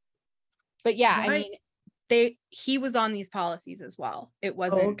 But yeah, Right. I mean, he was on these policies as well. It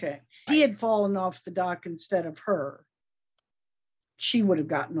wasn't. Okay. He had fallen off the dock instead of her. She would have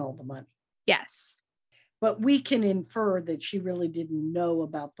gotten all the money. Yes. But we can infer that she really didn't know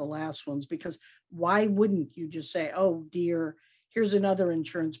about the last ones, because why wouldn't you just say, oh dear, here's another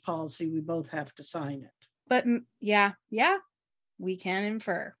insurance policy. We both have to sign it. But yeah, we can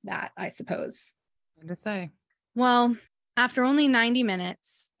infer that, I suppose. What to say? Well, after only 90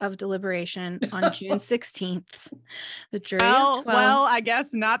 minutes of deliberation on June 16th, the jury of 12, I guess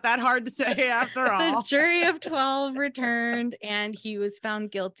not that hard to say after the all. jury of 12 returned, and he was found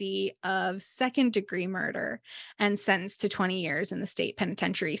guilty of second-degree murder and sentenced to 20 years in the state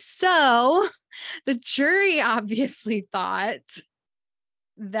penitentiary. So the jury obviously thought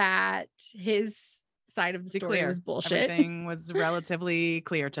that his side of the story was bullshit. Everything was relatively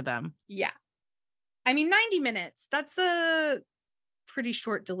clear to them. Yeah. I mean, 90 minutes, that's a pretty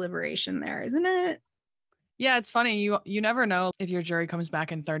short deliberation there, isn't it? Yeah, it's funny. You never know if your jury comes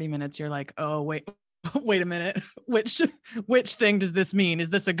back in 30 minutes. You're like, oh, wait a minute. Which thing does this mean?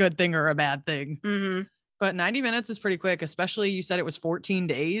 Is this a good thing or a bad thing? Mm-hmm. But 90 minutes is pretty quick, especially you said it was 14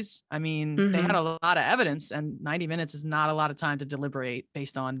 days. I mean, they had a lot of evidence, and 90 minutes is not a lot of time to deliberate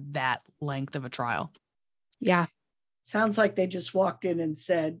based on that length of a trial. Yeah. Sounds like they just walked in and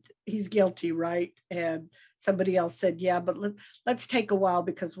said, he's guilty, right? And somebody else said, yeah, but let's take a while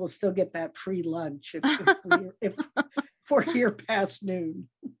because we'll still get that free lunch if we're here past noon.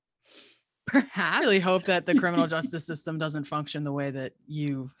 Perhaps. I really hope that the criminal justice system doesn't function the way that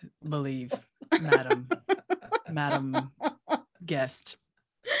you believe, Madam guest.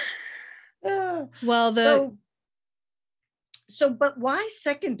 Well, but why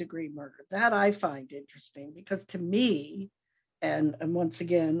second degree murder? That I find interesting, because to me, and once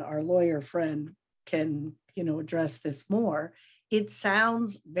again, our lawyer friend can, address this more. It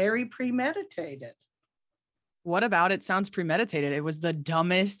sounds very premeditated. What about it sounds premeditated? It was the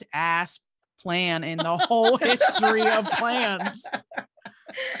dumbest ass plan in the whole history of plans.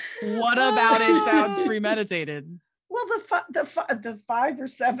 What about it sounds premeditated? Well, the 5 or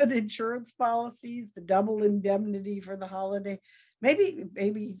 7 insurance policies, the double indemnity for the holiday, maybe.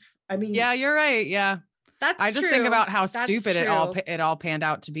 I mean, yeah, you're right. Yeah, I just think about how stupid it all panned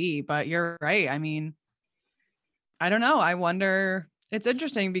out to be. But you're right. I mean, I don't know. I wonder. It's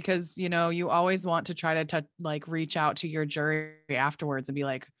interesting because you always want to try to reach out to your jury afterwards and be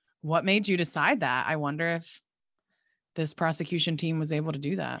like, what made you decide that? I wonder if this prosecution team was able to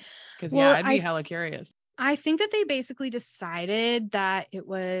do that. Because I'd be hella curious. I think that they basically decided that it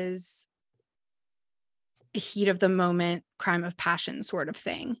was a heat of the moment, crime of passion sort of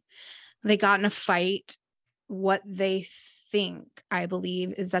thing. They got in a fight. What they think, I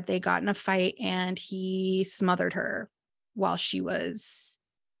believe, is that they got in a fight and he smothered her while she was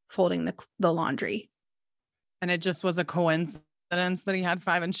folding the laundry. And it just was a coincidence that he had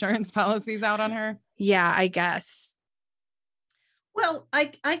 5 insurance policies out on her? Yeah, I guess. Well,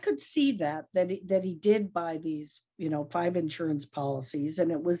 I could see that he did buy these, 5 insurance policies,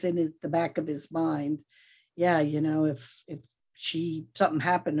 and it was in the back of his mind. Yeah, if something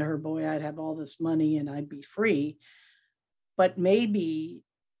happened to her, boy, I'd have all this money and I'd be free. but maybe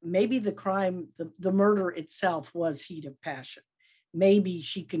the crime, the murder itself was heat of passion. Maybe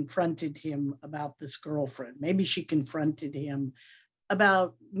she confronted him about this girlfriend. Maybe she confronted him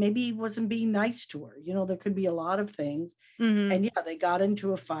about, maybe he wasn't being nice to her. There could be a lot of things. Mhm. And yeah, they got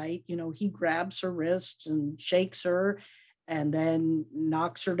into a fight. He grabs her wrist and shakes her and then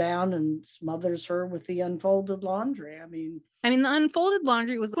knocks her down and smothers her with the unfolded laundry. I mean, the unfolded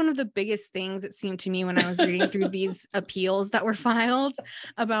laundry was one of the biggest things, it seemed to me, when I was reading through these appeals that were filed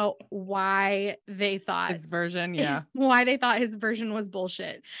about why they thought His version, yeah. why they thought his version was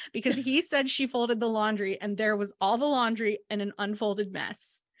bullshit. Because he said she folded the laundry and there was all the laundry in an unfolded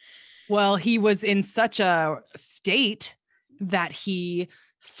mess. Well, he was in such a state that he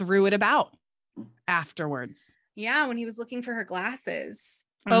threw it about afterwards. Yeah, when he was looking for her glasses.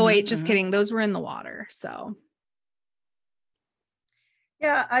 Oh, wait, just kidding. Those were in the water. So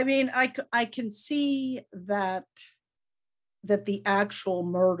yeah, I mean, I can see that the actual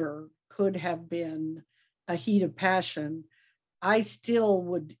murder could have been a heat of passion. I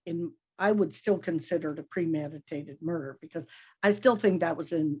would still consider it a premeditated murder, because I still think that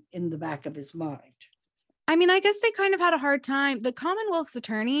was in the back of his mind. I mean, I guess they kind of had a hard time. The Commonwealth's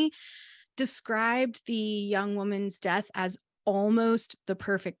attorney described the young woman's death as almost the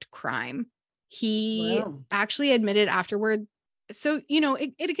perfect crime. He actually admitted afterward. So,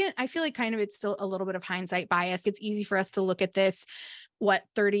 it again, I feel like kind of it's still a little bit of hindsight bias. It's easy for us to look at this,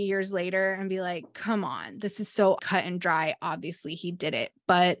 30 years later and be like, come on, this is so cut and dry. Obviously, he did it.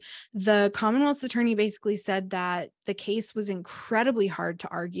 But the Commonwealth's attorney basically said that the case was incredibly hard to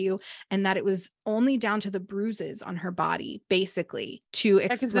argue and that it was only down to the bruises on her body, basically, to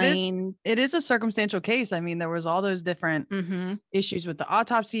explain. It is a circumstantial case. I mean, there was all those different issues with the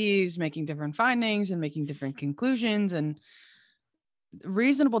autopsies, making different findings and making different conclusions, and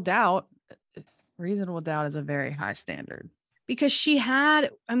reasonable doubt is a very high standard. Because she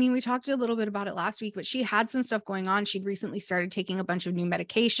had, we talked a little bit about it last week, but she had some stuff going on. She'd recently started taking a bunch of new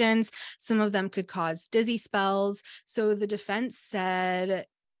medications. Some of them could cause dizzy spells. So the defense said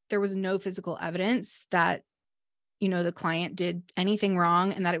there was no physical evidence that, the client did anything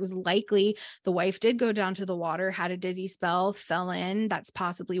wrong, and that it was likely the wife did go down to the water, had a dizzy spell, fell in. That's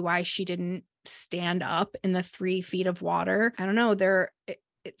possibly why she didn't stand up in the 3 feet of water. I don't know.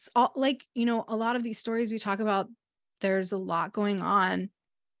 It's all like, a lot of these stories we talk about, there's a lot going on,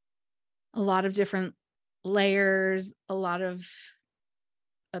 a lot of different layers, a lot of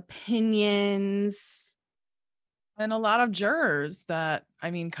opinions, and a lot of jurors that,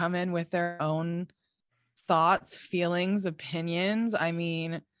 come in with their own thoughts, feelings, opinions.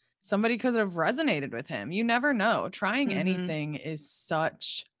 Somebody could have resonated with him. You never know. Trying anything is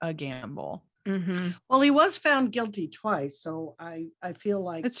such a gamble. Well, he was found guilty twice, so I feel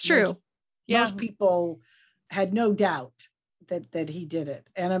like it's true. Most people had no doubt that he did it.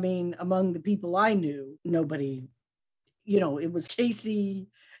 And among the people I knew, nobody, it was Casey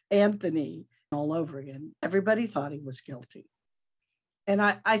Anthony all over again. Everybody thought he was guilty. And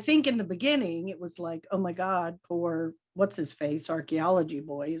I think in the beginning, it was like, oh my God, poor, what's his face, archaeology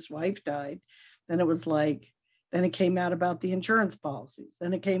boy, his wife died. Then it was like, then it came out about the insurance policies.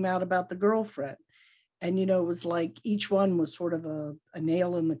 Then it came out about the girlfriend. And, it was like each one was sort of a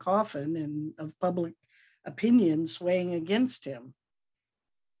nail in the coffin and of public opinion swaying against him.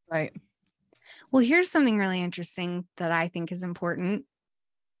 Right. Well, here's something really interesting that I think is important.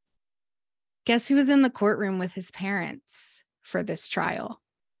 Guess who was in the courtroom with his parents for this trial?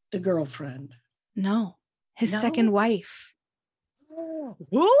 The girlfriend. No, his second wife. Who?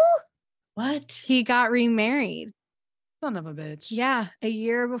 What? He got remarried. Son of a bitch. Yeah. A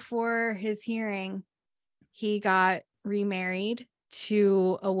year before his hearing, he got remarried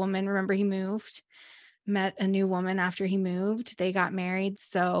to a woman. Remember, he met a new woman after he moved. They got married.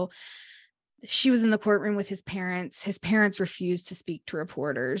 So she was in the courtroom with his parents. His parents refused to speak to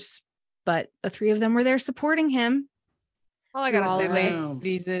reporters, but the 3 of them were there supporting him. All I gotta say,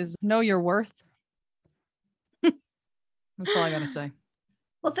 ladies, is know your worth. That's all I gotta say.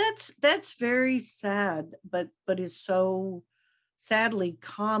 Well, that's very sad, but is so sadly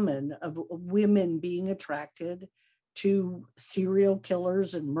common, of women being attracted to serial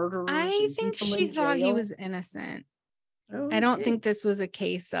killers and murderers. I think she thought he was innocent. I don't think this was a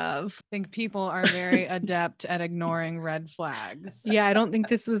case of. I think people are very adept at ignoring red flags. Yeah, I don't think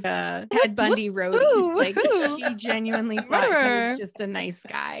this was a Ted Bundy roadie. Like, she genuinely thought he was just a nice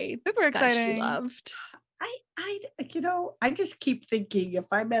guy. Super exciting. That she loved. I just keep thinking,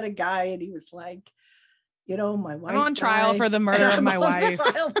 if I met a guy and he was like, my wife, I'm on trial for the murder of my wife.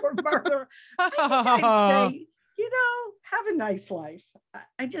 Trial for murder. I think I'd say, have a nice life.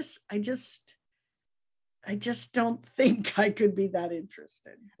 I just I just don't think I could be that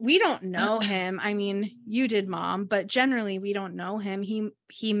interested. We don't know him. I mean, you did, Mom, but generally we don't know him.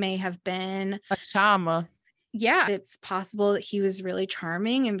 He may have been A chama. Yeah, it's possible that he was really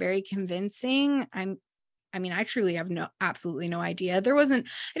charming and very convincing. I mean, I truly have absolutely no idea. I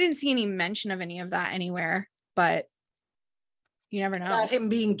didn't see any mention of any of that anywhere, but you never know. About him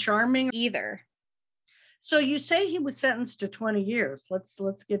being charming Either. So you say he was sentenced to 20 years.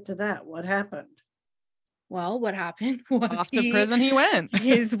 Let's get to that. What happened? Well, what happened was Off to prison he went.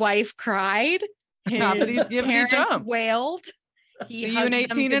 His wife cried. Not that he's giving you Parents jump. wailed. He See you in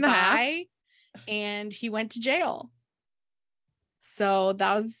 18 and a half. And he went to jail. So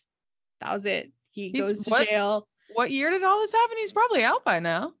that was it. He goes to jail. What year did all this happen? He's probably out by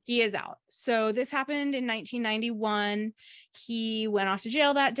now. He is out. So this happened in 1991. He went off to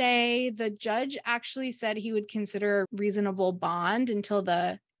jail that day. The judge actually said he would consider a reasonable bond until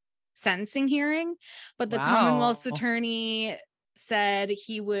the sentencing hearing, but the Commonwealth's attorney said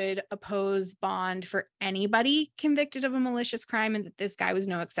he would oppose bond for anybody convicted of a malicious crime and that this guy was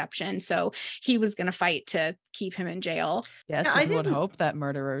no exception. So he was going to fight to keep him in jail. Yes, I would hope that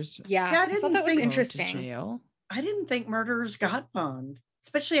murderers. I thought that was interesting. Jail. I didn't think murderers got bond,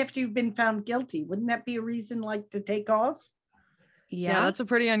 especially after you've been found guilty. Wouldn't that be a reason like to take off? Yeah, that's a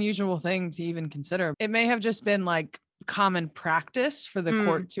pretty unusual thing to even consider. It may have just been like common practice for the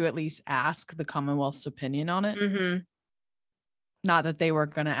court to at least ask the Commonwealth's opinion on it. Mm-hmm. Not that they were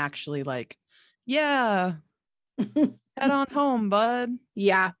going to actually like, yeah, head on home, bud.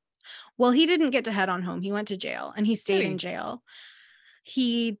 Yeah. Well, he didn't get to head on home. He went to jail and he stayed in jail.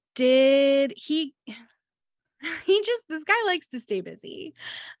 This guy likes to stay busy.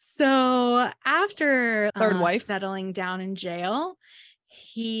 So after third wife settling down in jail,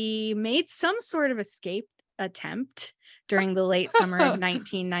 he made some sort of escape attempt during the late summer of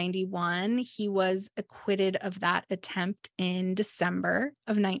 1991. He was acquitted of that attempt in December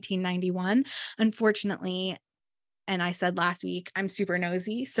of 1991. Unfortunately, and I said last week, I'm super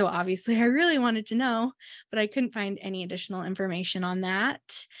nosy. So obviously I really wanted to know, but I couldn't find any additional information on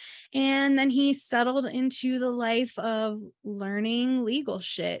that. And then he settled into the life of learning legal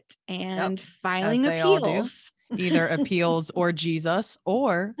shit and filing appeals. Either appeals or Jesus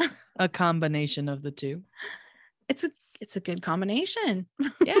or a combination of the two. It's a good combination.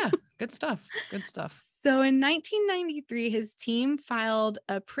 Yeah, good stuff. Good stuff. So in 1993, his team filed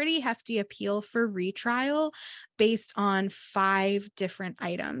a pretty hefty appeal for retrial based on 5 different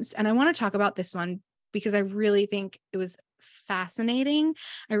items. And I want to talk about this one because I really think it was fascinating.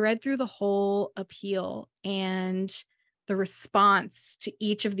 I read through the whole appeal and the response to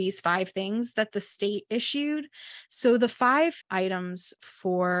each of these 5 things that the state issued. So the 5 items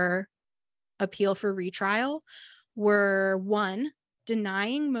for appeal for retrial were 1,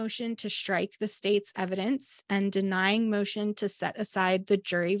 denying motion to strike the state's evidence and denying motion to set aside the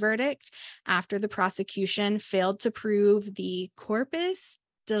jury verdict after the prosecution failed to prove the corpus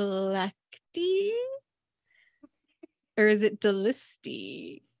delicti, or is it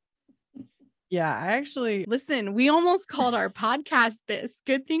delicti? Yeah, I actually listen. We almost called our podcast this.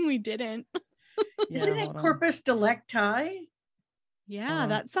 Good thing we didn't. Isn't it corpus delicti? Yeah,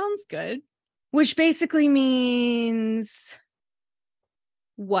 that sounds good. Which basically means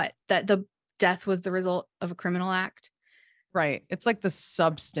what? That the death was the result of a criminal act? Right. It's like the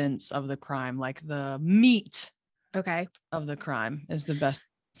substance of the crime, like the meat of the crime is the best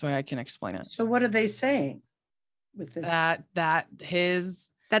way I can explain it. So what are they saying with this? That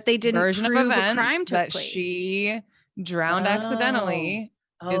they didn't version prove of events a crime took that place. she drowned accidentally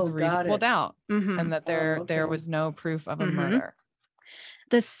is reasonable doubt. Mm-hmm. And that there was no proof of a murder.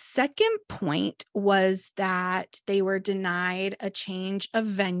 The second point was that they were denied a change of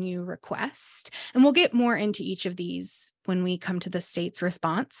venue request. And we'll get more into each of these when we come to the state's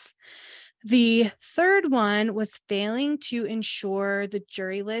response. The third one was failing to ensure the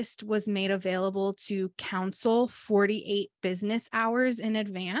jury list was made available to counsel 48 business hours in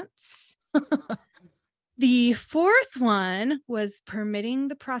advance. The fourth one was permitting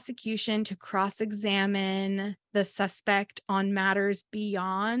the prosecution to cross-examine the suspect on matters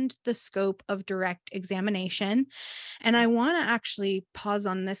beyond the scope of direct examination. And I want to actually pause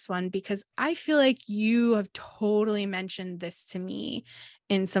on this one because I feel like you have totally mentioned this to me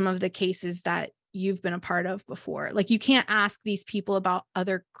in some of the cases that you've been a part of before. Like, you can't ask these people about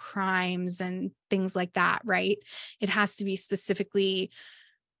other crimes and things like that, right? It has to be specifically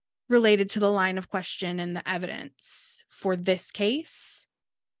related to the line of question and the evidence for this case.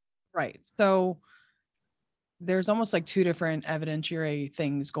 Right. So there's almost like 2 different evidentiary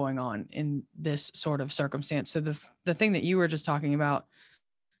things going on in this sort of circumstance. So the thing that you were just talking about,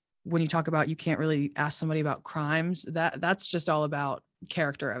 when you talk about you can't really ask somebody about crimes, that's just all about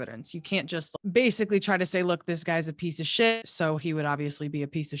character evidence. You can't just basically try to say, look, this guy's a piece of shit, so he would obviously be a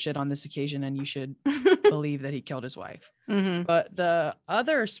piece of shit on this occasion, and you should believe that he killed his wife. Mm-hmm. But the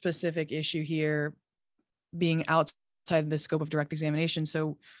other specific issue here being outside of the scope of direct examination.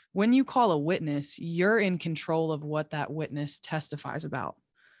 So when you call a witness, you're in control of what that witness testifies about.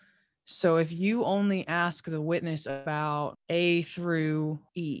 So if you only ask the witness about A through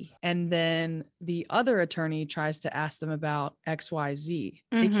E, and then the other attorney tries to ask them about XYZ,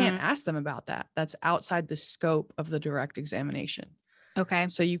 they can't ask them about that. That's outside the scope of the direct examination. Okay.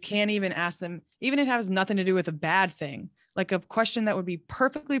 So you can't even ask them, even if it has nothing to do with a bad thing, like a question that would be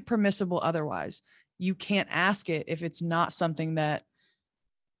perfectly permissible otherwise. You can't ask it if it's not something that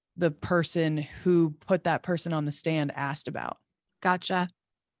the person who put that person on the stand asked about. Gotcha.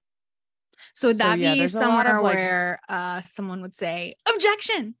 So would that be somewhere where someone would say,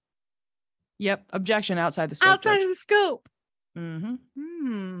 objection. Yep. Objection outside the scope. Outside of the scope.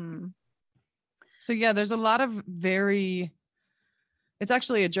 Mm-hmm. So yeah, there's a lot of it's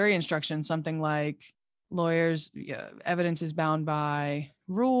actually a jury instruction, something like lawyers, evidence is bound by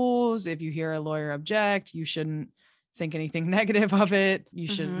rules. If you hear a lawyer object, you shouldn't think anything negative of it. You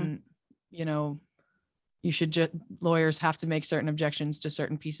shouldn't, lawyers have to make certain objections to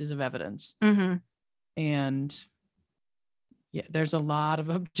certain pieces of evidence. And yeah, there's a lot of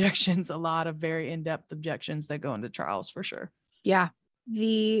objections, a lot of very in-depth objections that go into trials for sure. Yeah.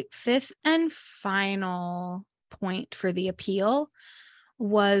 The fifth and final point for the appeal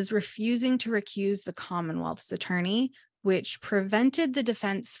was refusing to recuse the Commonwealth's attorney, which prevented the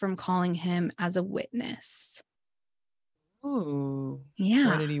defense from calling him as a witness. Ooh. Yeah.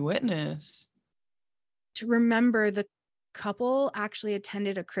 What did he witness? To remember, the couple actually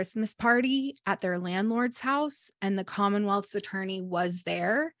attended a Christmas party at their landlord's house, and the Commonwealth's attorney was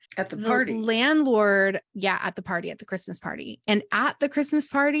there. At the party? At the party, at the Christmas party. And at the Christmas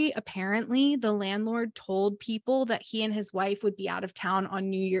party, apparently, the landlord told people that he and his wife would be out of town on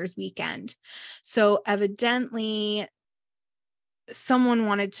New Year's weekend. So evidently, someone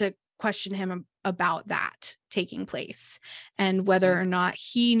wanted to question him about that taking place, and whether or not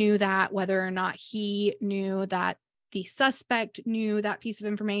he knew that, whether or not he knew that the suspect knew that piece of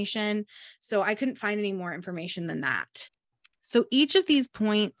information. So I couldn't find any more information than that. So each of these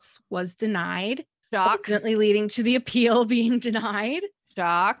points was denied, ultimately leading to the appeal being denied.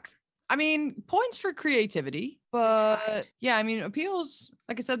 Shock. I mean, points for creativity, but yeah, I mean, appeals,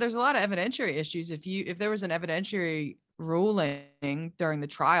 like I said, there's a lot of evidentiary issues. If there was an evidentiary ruling during the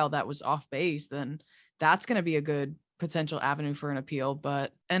trial that was off base, then that's going to be a good potential avenue for an appeal.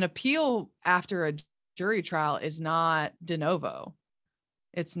 But an appeal after a jury trial is not de novo.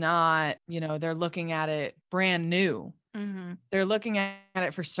 It's not, they're looking at it brand new. They're looking at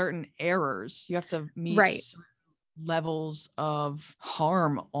it for certain errors. You have to meet certain levels of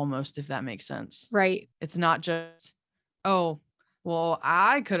harm almost, if that makes sense. Right. It's not just, oh, well,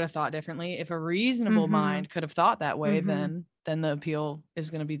 I could have thought differently. If a reasonable mind could have thought that way, then the appeal is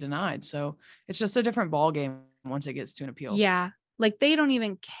going to be denied. So it's just a different ball game once it gets to an appeal. Yeah. Like they don't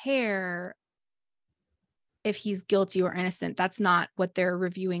even care if he's guilty or innocent. That's not what they're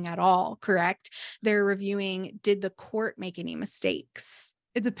reviewing at all, correct? They're reviewing, did the court make any mistakes?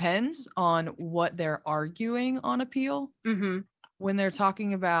 It depends on what they're arguing on appeal. When they're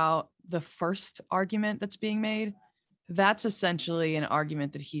talking about the first argument that's being made, that's essentially an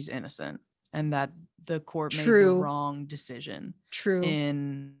argument that he's innocent and that the court made the wrong decision.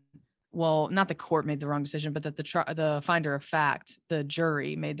 Well, not the court made the wrong decision, but that the finder of fact, the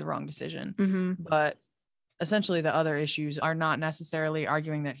jury, made the wrong decision. But essentially the other issues are not necessarily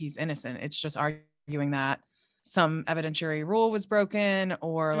arguing that he's innocent. It's just arguing that some evidentiary rule was broken,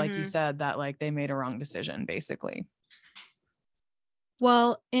 or like you said, that like they made a wrong decision, basically.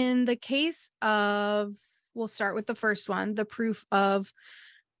 Well, in the case of, we'll start with the first one, the proof of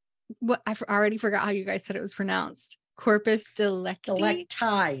what I already forgot how you guys said it was pronounced. Corpus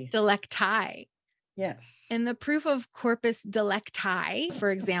delicti. Delicti. Yes. In the proof of corpus delicti,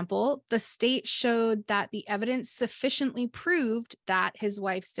 for example, the state showed that the evidence sufficiently proved that his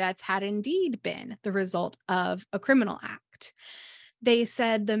wife's death had indeed been the result of a criminal act. They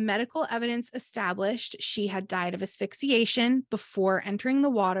said the medical evidence established she had died of asphyxiation before entering the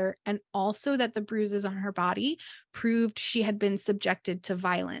water, and also that the bruises on her body proved she had been subjected to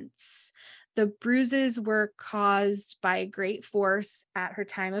violence. The bruises were caused by great force at her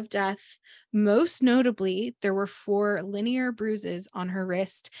time of death. Most notably, there were 4 linear bruises on her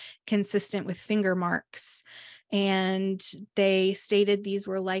wrist, consistent with finger marks. And they stated these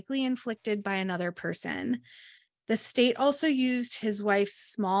were likely inflicted by another person. The state also used his wife's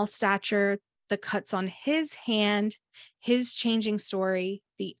small stature, the cuts on his hand, his changing story,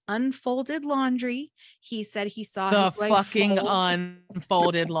 the unfolded laundry. He said he saw The his wife fucking fold.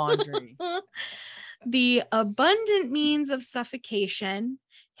 unfolded laundry. The abundant means of suffocation,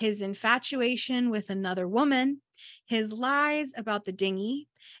 his infatuation with another woman, his lies about the dinghy,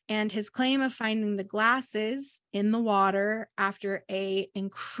 and his claim of finding the glasses in the water after a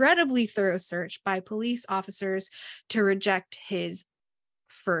incredibly thorough search by police officers to reject his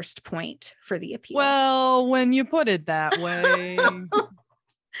first point for the appeal. Well, when you put it that way.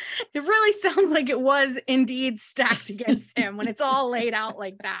 It really sounds like it was indeed stacked against him when it's all laid out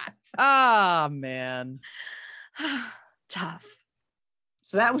like that. Ah, man. Tough.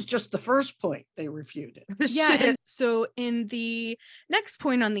 So that was just the first point they refuted. Yeah. And so in the next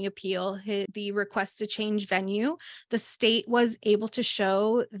point on the appeal, the request to change venue, the state was able to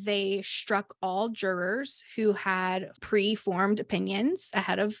show they struck all jurors who had pre-formed opinions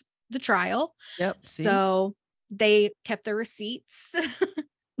ahead of the trial. Yep. See? So they kept the receipts.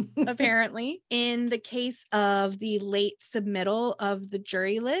 Apparently, in the case of the late submittal of the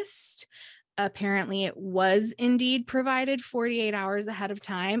jury list, apparently it was indeed provided 48 hours ahead of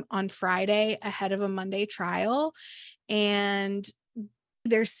time on Friday ahead of a Monday trial. And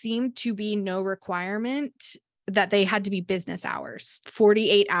there seemed to be no requirement that they had to be business hours.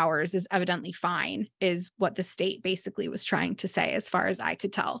 48 hours is evidently fine, is what the state basically was trying to say, as far as I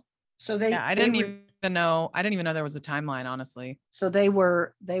could tell. So I didn't even know there was a timeline, honestly. So they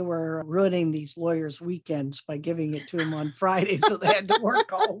were ruining these lawyers' weekends by giving it to them on Friday, so they had to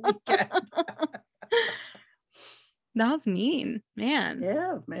work all weekend. That was mean, man.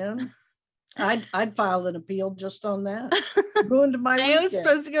 Yeah, man. I'd file an appeal just on that. Ruined my weekend. I was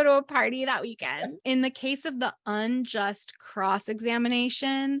supposed to go to a party that weekend. In the case of the unjust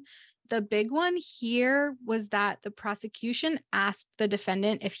cross-examination, the big one here was that the prosecution asked the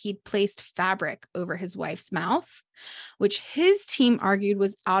defendant if he'd placed fabric over his wife's mouth, which his team argued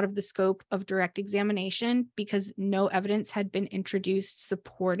was out of the scope of direct examination because no evidence had been introduced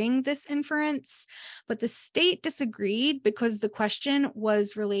supporting this inference. But the state disagreed because the question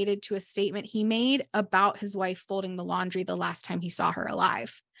was related to a statement he made about his wife folding the laundry the last time he saw her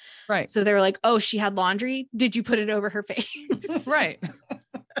alive. Right. So they were like, oh, she had laundry. Did you put it over her face? Right.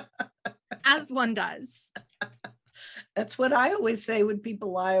 As one does. That's what I always say when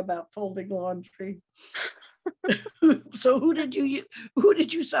people lie about folding laundry. So who did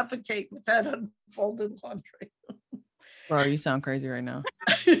you suffocate with that unfolded laundry? Bro, you sound crazy right now.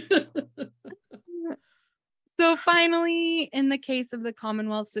 So finally, in the case of the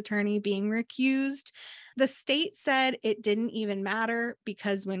Commonwealth's attorney being recused, the state said it didn't even matter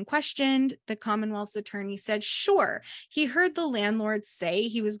because when questioned, the Commonwealth's attorney said, sure, he heard the landlord say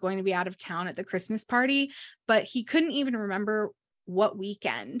he was going to be out of town at the Christmas party, but he couldn't even remember what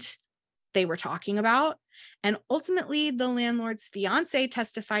weekend they were talking about. And ultimately, the landlord's fiance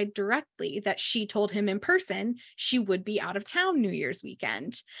testified directly that she told him in person she would be out of town New Year's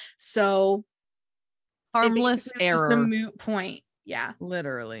weekend. So harmless error. Just a moot point. Yeah.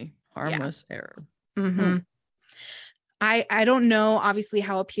 Literally harmless error. Mm-hmm. I don't know, obviously,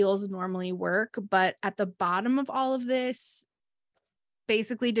 how appeals normally work, but at the bottom of all of this,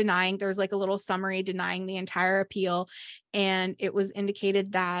 basically there's like a little summary denying the entire appeal. And it was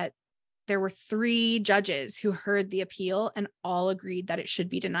indicated that there were 3 judges who heard the appeal and all agreed that it should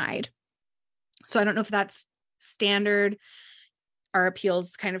be denied. So I don't know if that's standard. Our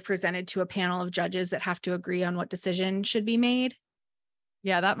appeals kind of presented to a panel of judges that have to agree on what decision should be made.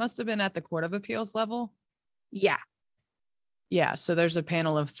 Yeah, that must have been at the Court of Appeals level. Yeah. Yeah. So there's a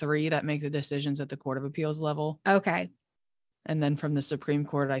panel of 3 that make the decisions at the Court of Appeals level. Okay. And then from the Supreme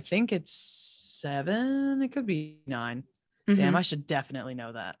Court, I think it's 7. It could be 9. Mm-hmm. Damn, I should definitely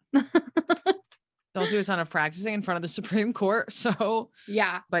know that. Don't do a ton of practicing in front of the Supreme Court. So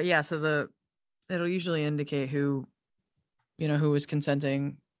yeah. But yeah, so it'll usually indicate who was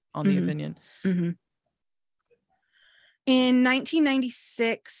consenting on the opinion. Mm-hmm. In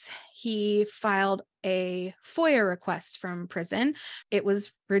 1996, he filed a FOIA request from prison. It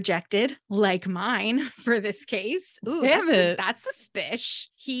was rejected, like mine, for this case. Ooh, that's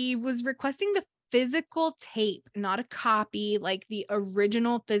suspicious. He was requesting the physical tape, not a copy, like the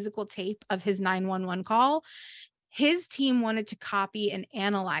original physical tape of his 911 call. His team wanted to copy and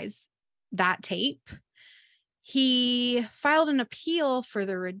analyze that tape. He filed an appeal for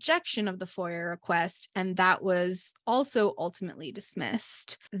the rejection of the FOIA request, and that was also ultimately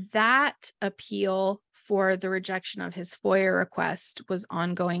dismissed. That appeal for the rejection of his FOIA request was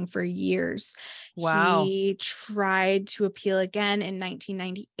ongoing for years. Wow. He tried to appeal again in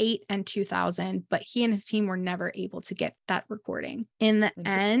 1998 and 2000, but he and his team were never able to get that recording. In the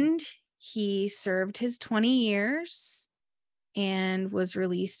end, he served his 20 years and was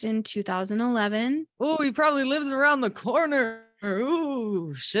released in 2011. Oh, he probably lives around the corner.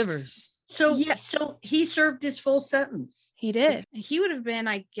 Ooh, shivers. So, Yeah. so he served his full sentence He did. He would have been,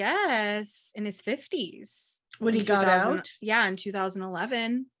 I guess, in his 50s. when he in got 2000 out. Yeah, in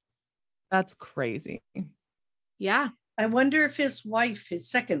 2011. That's crazy. Yeah. I wonder if his wife, his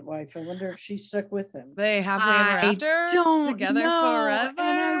second wife, I wonder if she stuck with him. They happily ever I after don't together know, forever.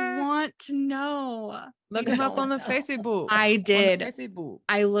 and I want to know. Look I him up on the don't know. Facebook. I did. On the Facebook.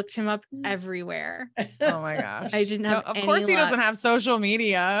 I looked him up everywhere. Oh my gosh. I didn't have Of any course he luck. doesn't have social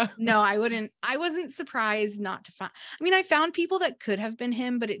media. No, I wasn't surprised not to find. I mean, I found people that could have been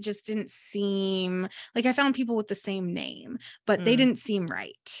him, but it just didn't seem like I found people with the same name, but they didn't seem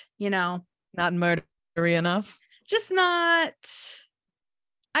right, Not murdery enough. Just not.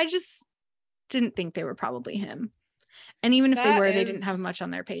 I just didn't think they were probably him. And even if they were, they didn't have much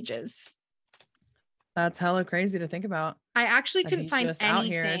on their pages. That's hella crazy to think about. I actually That couldn't he's find just anything. out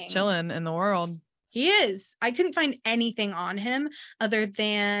here chilling in the world. He is. I couldn't find anything on him other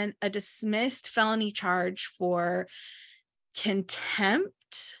than a dismissed felony charge for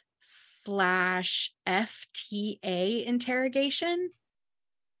contempt / FTA interrogation.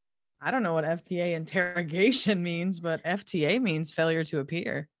 I don't know what FTA interrogation means, but FTA means failure to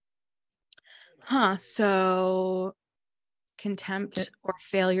appear. So contempt or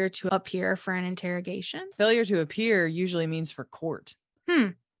failure to appear for an interrogation. Failure to appear usually means for court.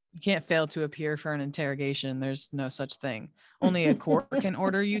 You can't fail to appear for an interrogation. There's no such thing. Only a court can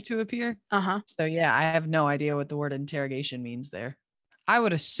order you to appear. So yeah, I have no idea what the word interrogation means there. I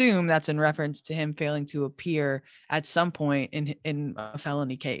would assume that's in reference to him failing to appear at some point in a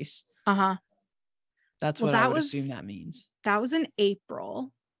felony case. That's what I would assume that means. That was in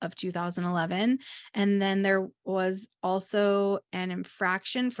April of 2011. And then there was also an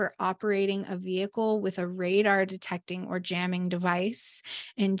infraction for operating a vehicle with a radar detecting or jamming device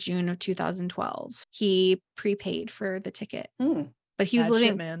in June of 2012. He prepaid for the ticket. But he was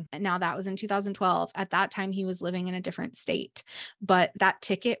living, now that was in 2012. At that time, he was living in a different state, but that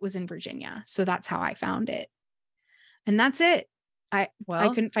ticket was in Virginia. So that's how I found it. And that's it. I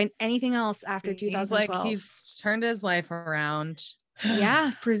couldn't find anything else after 2012. Like he's turned his life around.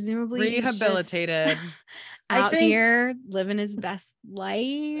 Yeah, presumably rehabilitated. Out here living his best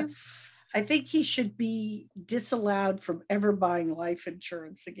life. I think he should be disallowed from ever buying life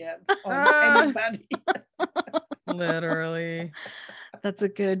insurance again on anybody. Literally. That's a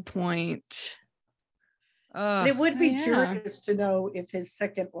good point. But it would be curious to know if his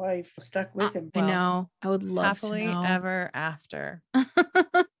second wife stuck with him. I know. I would love happily to know. ever after.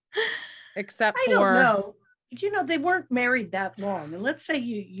 Except I don't know. They weren't married that long. And let's say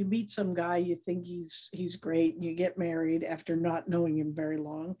you meet some guy, you think he's great, and you get married after not knowing him very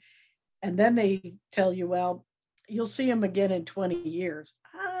long. And then they tell you, well, you'll see him again in 20 years.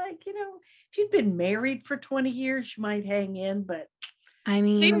 If you'd been married for 20 years, you might hang in, but I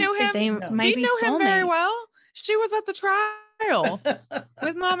mean, he knew him. They might be knew him very soulmates. well. She was at the trial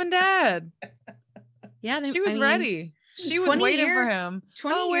with mom and dad. Yeah, she was ready. She was waiting for him.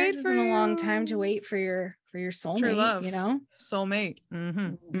 20 years isn't a long time to wait for your soulmate. True love. Soulmate.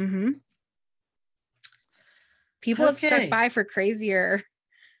 Mm-hmm. People have stuck by for crazier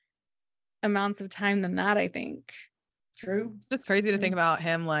amounts of time than that, I think. True. It's crazy to think about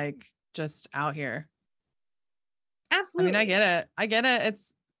him like just out here. Absolutely. I mean, I get it.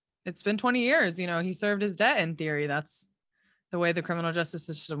 It's been 20 years. He served his debt in theory. That's the way the criminal justice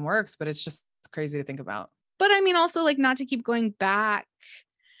system works, but it's just crazy to think about. But I mean, also like not to keep going back,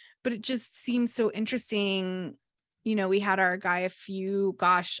 but it just seems so interesting. We had our guy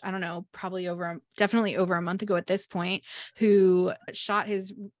definitely over a month ago at this point, who shot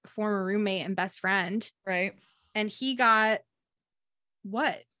his former roommate and best friend. Right. And he got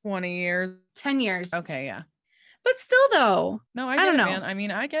what? 20 years. 10 years. Okay. Yeah. But still though. No, I don't know. Man. I mean,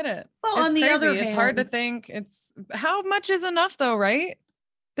 I get it. Well, it's on the crazy. other hand, it's hard to think. It's how much is enough though, right?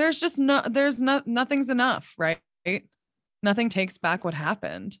 There's nothing's enough, right? Nothing takes back what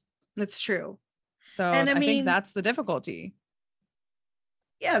happened. That's true. So I think that's the difficulty.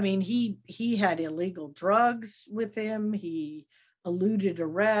 Yeah, I mean, he had illegal drugs with him. He eluded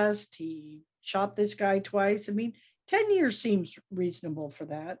arrest. He shot this guy twice. I mean, 10 years seems reasonable for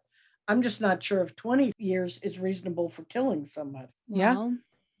that. I'm just not sure if 20 years is reasonable for killing somebody. Yeah. Well,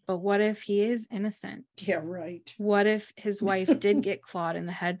 but what if he is innocent? Yeah, right. What if his wife did get clawed in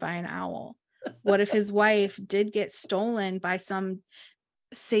the head by an owl? What if his wife did get stolen by some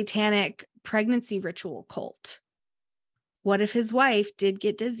satanic pregnancy ritual cult? What if his wife did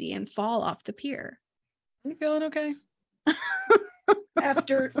get dizzy and fall off the pier? You feeling okay?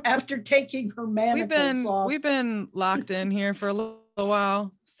 After taking her manacles off. We've been locked in here for a little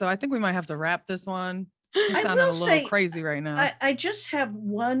while, so I think we might have to wrap this one. You're I sounding a will little say, crazy right now. I just have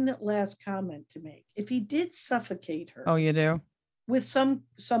one last comment to make. If he did suffocate her Oh, you do? with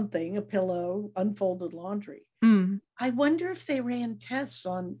something, a pillow, unfolded laundry, I wonder if they ran tests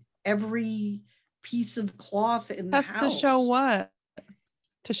on every piece of cloth in the That's house. to show what?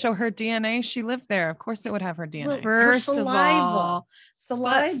 To show her DNA. She lived there. Of course it would have her DNA. Well, First her of all,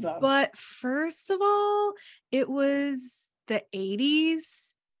 saliva. but first of all, it was the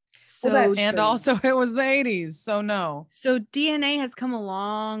 80s. So, Well, that's and true. also it was the 80s. So no. so DNA has come a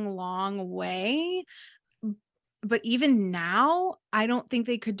long, long way. But even now, I don't think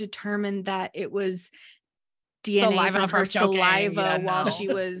they could determine that it was DNA Saliva from her from choking. saliva Yeah, while no. she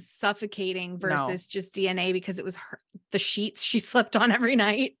was suffocating No. versus just DNA because it was the sheets she slept on every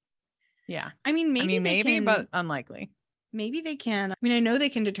night. Yeah. I mean, maybe but unlikely. maybe they can. I mean, I know they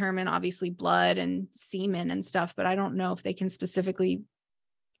can determine obviously blood and semen and stuff, but I don't know if they can specifically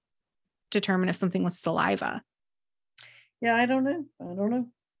determine if something was saliva. Yeah, I don't know.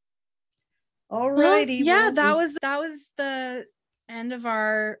 All Well, righty. yeah, well, that was the end of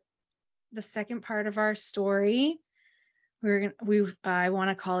the second part of our story. I want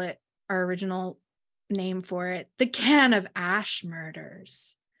to call it our original name for it, the Can of Ash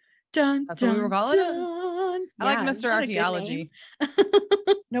Murders. Dun, That's dun, what we were calling it? dun. I like Yeah, Mr. isn't that a good Archaeology.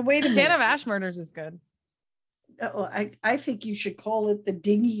 No, wait a minute. Can of Ash Murders is good. Oh, I think you should call it the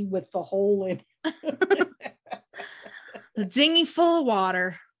dinghy with the hole in. The dinghy full of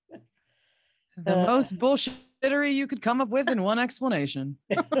water. The most bullshittery you could come up with in one explanation.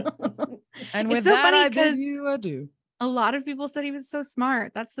 And with It's so that, funny I bid 'cause you adieu. a lot of people said he was so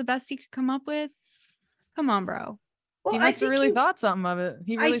smart. That's the best he could come up with. Come on, bro. Well, He I must have think really thought something of it.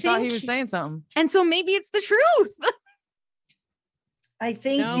 He I really thought he think was saying something. And so maybe it's the truth. I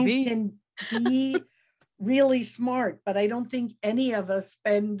think No. you can be really smart, but I don't think any of us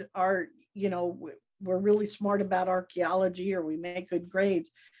spend our, we're really smart about archaeology or we make good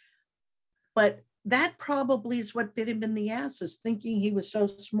grades. But that probably is what bit him in the ass, is thinking he was so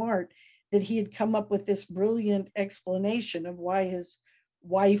smart that he had come up with this brilliant explanation of why his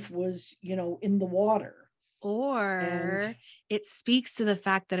wife was, in the water. Or it speaks to the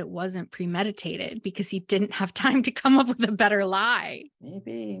fact that it wasn't premeditated because he didn't have time to come up with a better lie.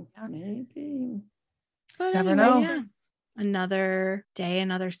 Maybe. But Never anyway, know. yeah. Another day,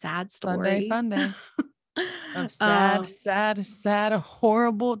 another sad story. Fun day. Of sad,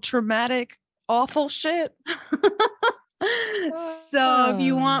 horrible, traumatic, awful shit. So if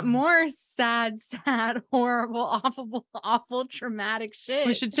you want more sad, horrible, awful, traumatic shit,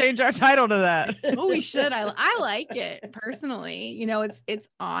 We should change our title to that. oh, we should. I like it personally. It's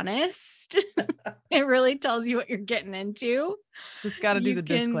honest. It really tells you what you're getting into. It's got to do You the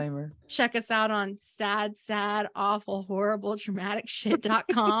can disclaimer. Check us out on sad, awful, horrible, traumatic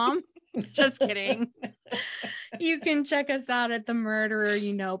shit.com. Just kidding. You can check us out at the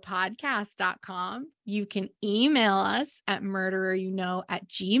murdereryouknowpodcast.com. You can email us at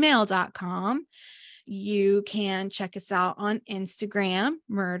murdereryouknow@gmail.com. You can check us out on Instagram,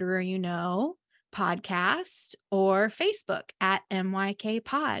 Murderer You Know Podcast, or Facebook at MYK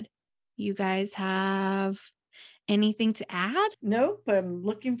Pod. You guys have anything to add? Nope. I'm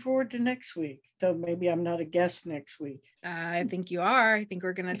looking forward to next week, though maybe I'm not a guest next week. I think you are. I think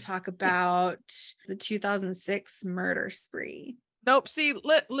we're going to talk about the 2006 murder spree. Nope. See,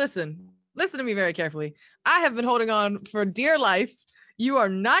 listen to me very carefully. I have been holding on for dear life. You are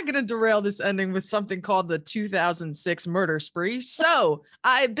not going to derail this ending with something called the 2006 murder spree. So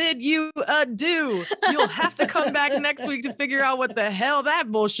I bid you adieu. You'll have to come back next week to figure out what the hell that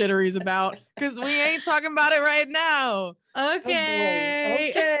bullshittery is about, because we ain't talking about it right now. Okay. Oh boy.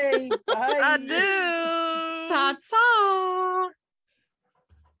 Okay. Bye. Adieu. Ta-ta.